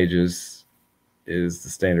 22 pages is the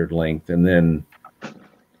standard length, and then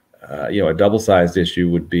a double-sized issue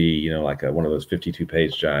would be one of those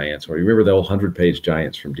 52-page giants, or you remember the old 100-page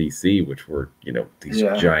giants from DC, which were these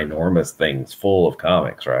ginormous things full of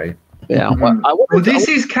comics, right? Yeah. Well,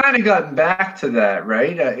 DC's kind of gotten back to that,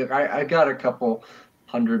 right? I got a couple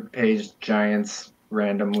 100-page giants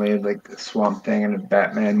randomly, like the Swamp Thing and a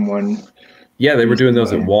Batman one. Yeah, they were doing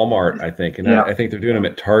those at Walmart, I think, and I think they're doing them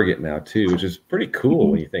at Target now too, which is pretty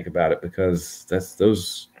cool when you think about it, because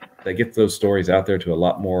they get those stories out there to a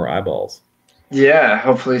lot more eyeballs. Yeah,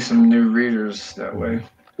 hopefully some new readers that way.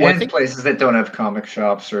 Well, and places that don't have comic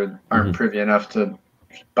shops or aren't privy enough to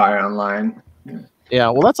buy online.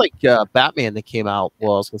 Yeah, well, that's like Batman that came out.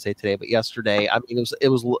 Well, I was gonna say today, but yesterday. I mean, it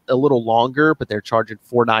was a little longer, but they're charging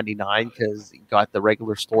 $4.99 because you got the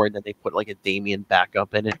regular story, and then they put like a Damien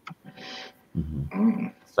backup in it. Mm-hmm.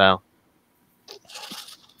 So,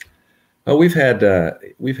 oh, we've had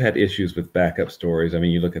issues with backup stories. I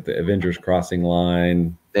mean, you look at the Avengers Crossing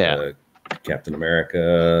line, Captain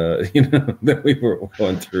America, that we were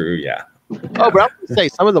going through. Yeah. Oh, but I was gonna say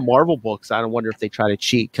some of the Marvel books, I don't wonder if they try to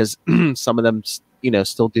cheat, because some of them,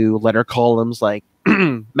 still do letter columns. Like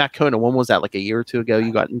Matt Conan, when was that? Like a year or two ago,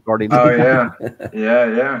 you got in Guardians. Oh yeah,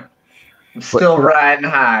 yeah. I'm still riding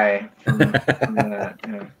high from that.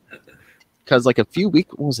 Yeah. Because like a few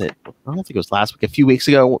weeks, what was it? I don't think it was last week. A few weeks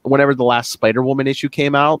ago, whenever the last Spider-Woman issue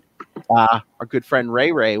came out, our good friend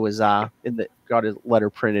Ray was got his letter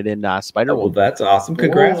printed in Spider-Woman. Oh, well, that's awesome!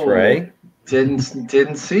 Congrats, Ray. Didn't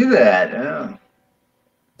see that. Yeah.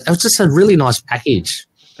 It was just a really nice package.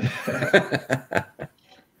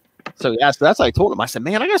 So that's what I told him. I said,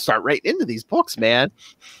 "Man, I gotta start writing into these books, man."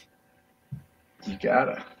 You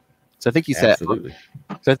gotta. So I think he said. Absolutely.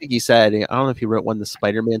 So I think he said, I don't know if he wrote one the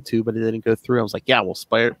Spider-Man too, but it didn't go through. I was like, yeah, well,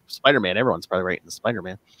 Spider-Man, everyone's probably writing the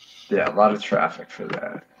Spider-Man. Yeah, a lot of traffic for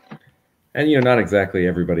that. And not exactly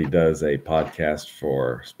everybody does a podcast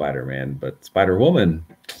for Spider-Man, but Spider-Woman,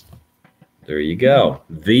 there you go.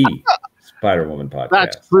 The Spider-Woman podcast.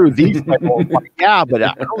 That's true. Yeah, but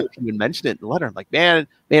I don't know if you even mentioned it in the letter. I'm like, man,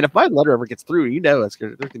 if my letter ever gets through, there's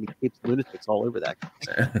going to be Capes and Lunatics all over that.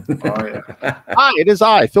 Oh, yeah. Hi, it is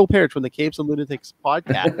I, Phil Parrish from the Capes and Lunatics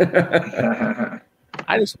podcast.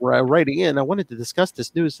 I just writing in. I wanted to discuss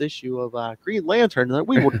this newest issue of Green Lantern that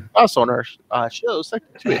we will discuss on our show, Section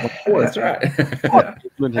 284. That's right.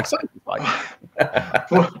 Lunatics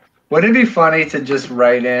Well, wouldn't it be funny to just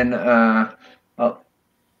write in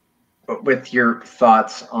with your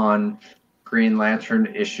thoughts on Green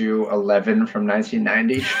Lantern issue 11 from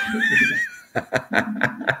 1990?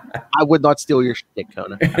 I would not steal your shit,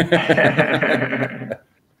 Kona.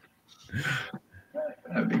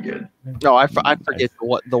 That'd be good. No, I forget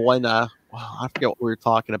the one. I forget what we were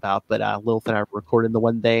talking about, but Lilith and I recorded the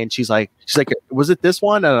one day, and she's like, was it this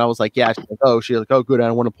one? And I was like, yeah. She's like, oh, good. I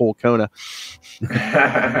don't want to pull Kona.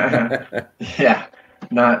 Yeah.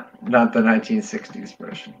 Not the 1960s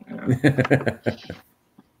version. Yeah.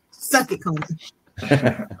 Suck it, Conan.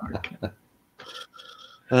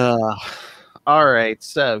 All right.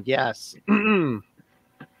 So, yes.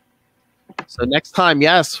 So next time,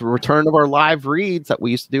 yes, return of our live reads that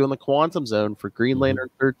we used to do in the Quantum Zone for Green Lantern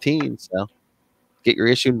 13. So get your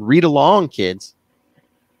issue and read along, kids.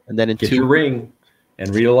 And then get your ring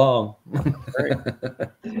and read along. Right.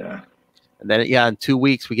 Yeah. And then, in 2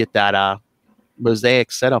 weeks, we get that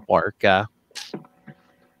Mosaic setup arc. Get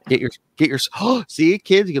your see,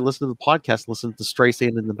 kids, you can listen to the podcast, listen to Stray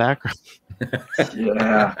Sand in the background.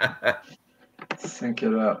 Yeah. Sync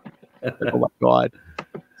it up. Oh my god.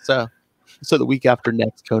 So So the week after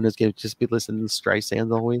next, Kona's going to just be listening to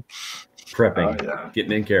Streisand all week. Prepping,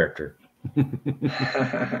 getting in character.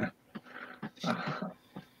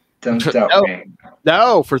 Don't doubt me.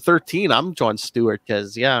 No, for 13, I'm Jon Stewart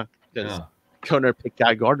because Kona picked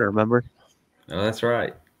Guy Gardner. Remember? Oh, that's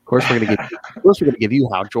right. Of course, we're gonna give you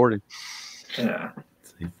Hal Jordan. Yeah,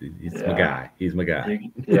 he's my guy. He's my guy.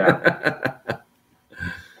 Yeah.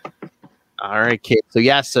 All right, Cape.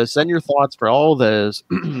 So send your thoughts for all those.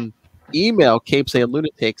 Email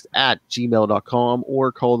capesandlunatics@gmail.com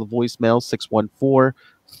or call the voicemail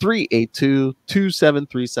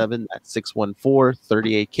 614-382-2737. That's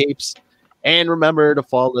 614-38-CAPES. And remember to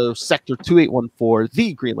follow Sector 2814,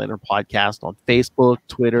 the Green Lantern Podcast, on Facebook,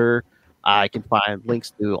 Twitter. I can find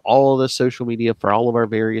links to all of the social media for all of our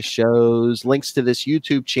various shows, links to this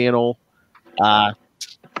YouTube channel. You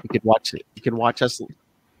can watch it. You can watch us,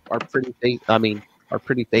 our pretty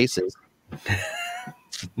faces.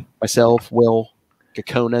 Myself, Will,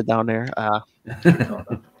 Kakona down there.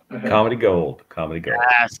 Comedy gold.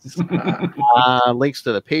 Yes. Links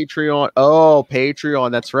to the Patreon. Oh,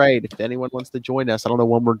 Patreon. That's right. If anyone wants to join us, I don't know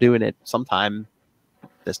when we're doing it. Sometime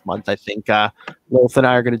this month, I think. Lilith and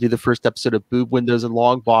I are going to do the first episode of Boob Windows and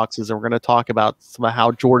Long Boxes, and we're going to talk about some of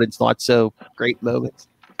how Jordan's not so great moments.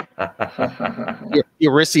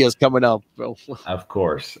 Eurysthea's coming up. Of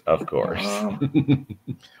course. All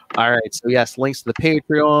right. So, yes, links to the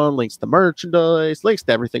Patreon, links to merchandise, links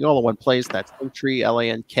to everything all in one place. That's Linktree,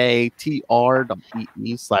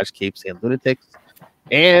 LANKTR.me/capesandlunatics.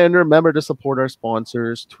 And remember to support our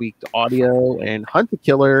sponsors, Tweaked Audio and Hunt the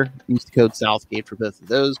Killer. Use the code Southgate for both of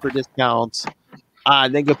those for discounts.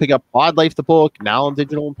 And then go pick up Pod Life, the book, now in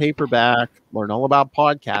digital and paperback. Learn all about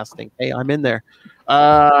podcasting. Hey, I'm in there.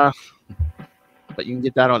 But you can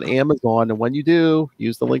get that on Amazon. And when you do,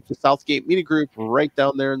 use the link to Southgate Media Group right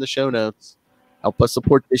down there in the show notes. Help us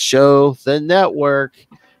support the show, the network,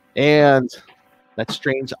 and that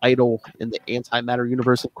strange idol in the antimatter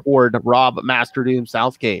universe of Cord, Rob Master Doom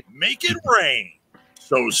Southgate. Make it rain,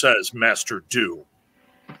 so says Master Doom.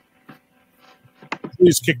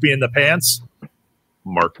 Please kick me in the pants.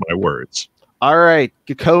 Mark my words. All right,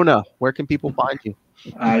 Kakona, where can people find you?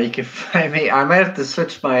 You can find me. I might have to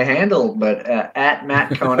switch my handle, but at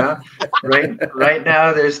Matt Kona. right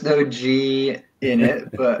now, there's no G in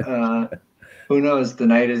it, but who knows? The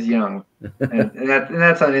night is young, and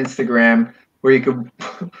that's on Instagram, where you can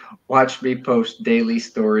watch me post daily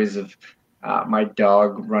stories of my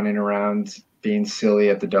dog running around being silly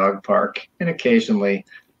at the dog park, and occasionally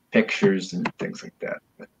pictures and things like that.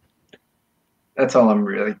 But that's all I'm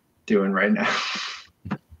really doing right now.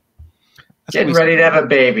 Getting ready to have a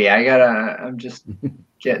baby. I'm just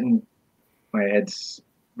getting my head's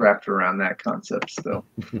wrapped around that concept still.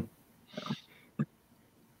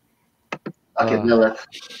 Okay, Lilith.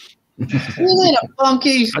 Really a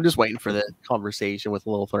funky. I'm just waiting for the conversation with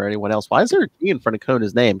Lilith or anyone else. Why is there a G in front of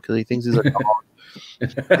Kona's name? Because he thinks he's a dog.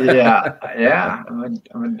 Yeah.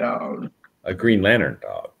 I'm a dog. A Green Lantern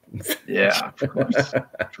dog. Yeah, of course.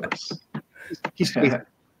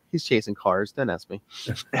 He's chasing cars. Don't ask me.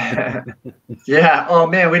 Yeah. Oh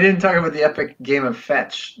man, we didn't talk about the epic game of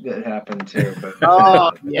fetch that happened too. But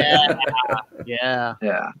yeah.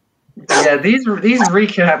 These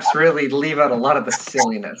recaps really leave out a lot of the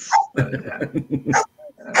silliness. But,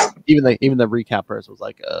 Even the recap person was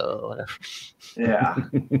like, oh, whatever. Yeah.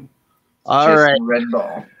 All right. Red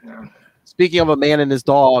ball. Yeah. Speaking of a man and his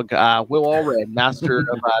dog, Will Allred, master of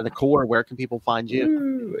the core, where can people find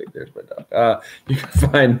you? Wait, there's my dog. You can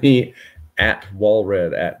find me at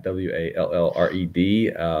Wallred, at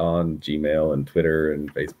WALLRED, on Gmail and Twitter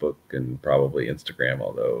and Facebook and probably Instagram,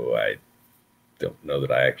 although I don't know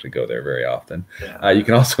that I actually go there very often. Yeah. You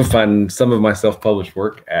can also find some of my self-published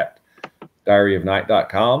work at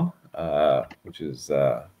diaryofnight.com, which is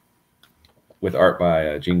with art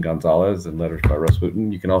by Gene Gonzalez and letters by Russ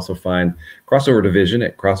Wooten. You can also find Crossover Division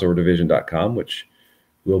at crossoverdivision.com, which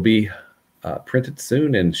will be printed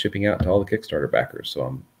soon and shipping out to all the Kickstarter backers. So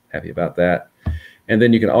I'm happy about that. And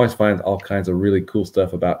then you can always find all kinds of really cool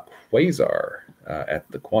stuff about Quasar at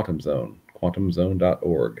the Quantum Zone,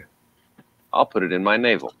 quantumzone.org. I'll put it in my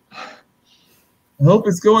navel. I hope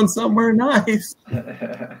it's going somewhere nice. All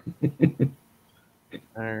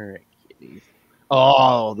right, kitties.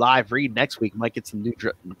 Oh, live read next week. Might get some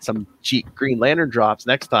some cheap Green Lantern drops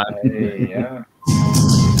next time. Hey, yeah.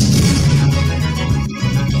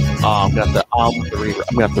 I'm gonna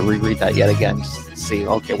have to reread that yet again. Just to see,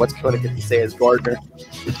 okay, what's going to get to say as Gardner?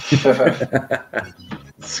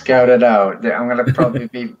 Scout it out. I'm going to probably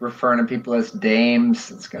be referring to people as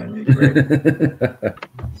dames. It's going to be great.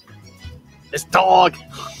 This dog.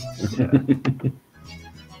 Yeah.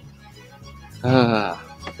 But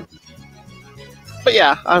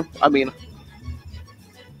yeah, I mean, I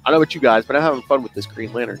don't know about you guys, but I'm having fun with this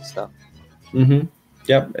Green Lantern stuff. Mm-hmm.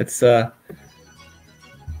 Yep. It's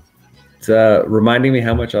reminding me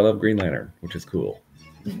how much I love Green Lantern, which is cool.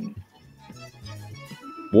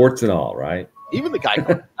 Warts and all, right? Even the Guy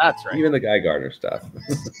Gardner. That's right. Even the Guy Gardner stuff.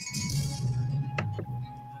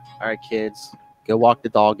 All right, kids, go walk the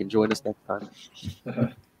dog and join us next time.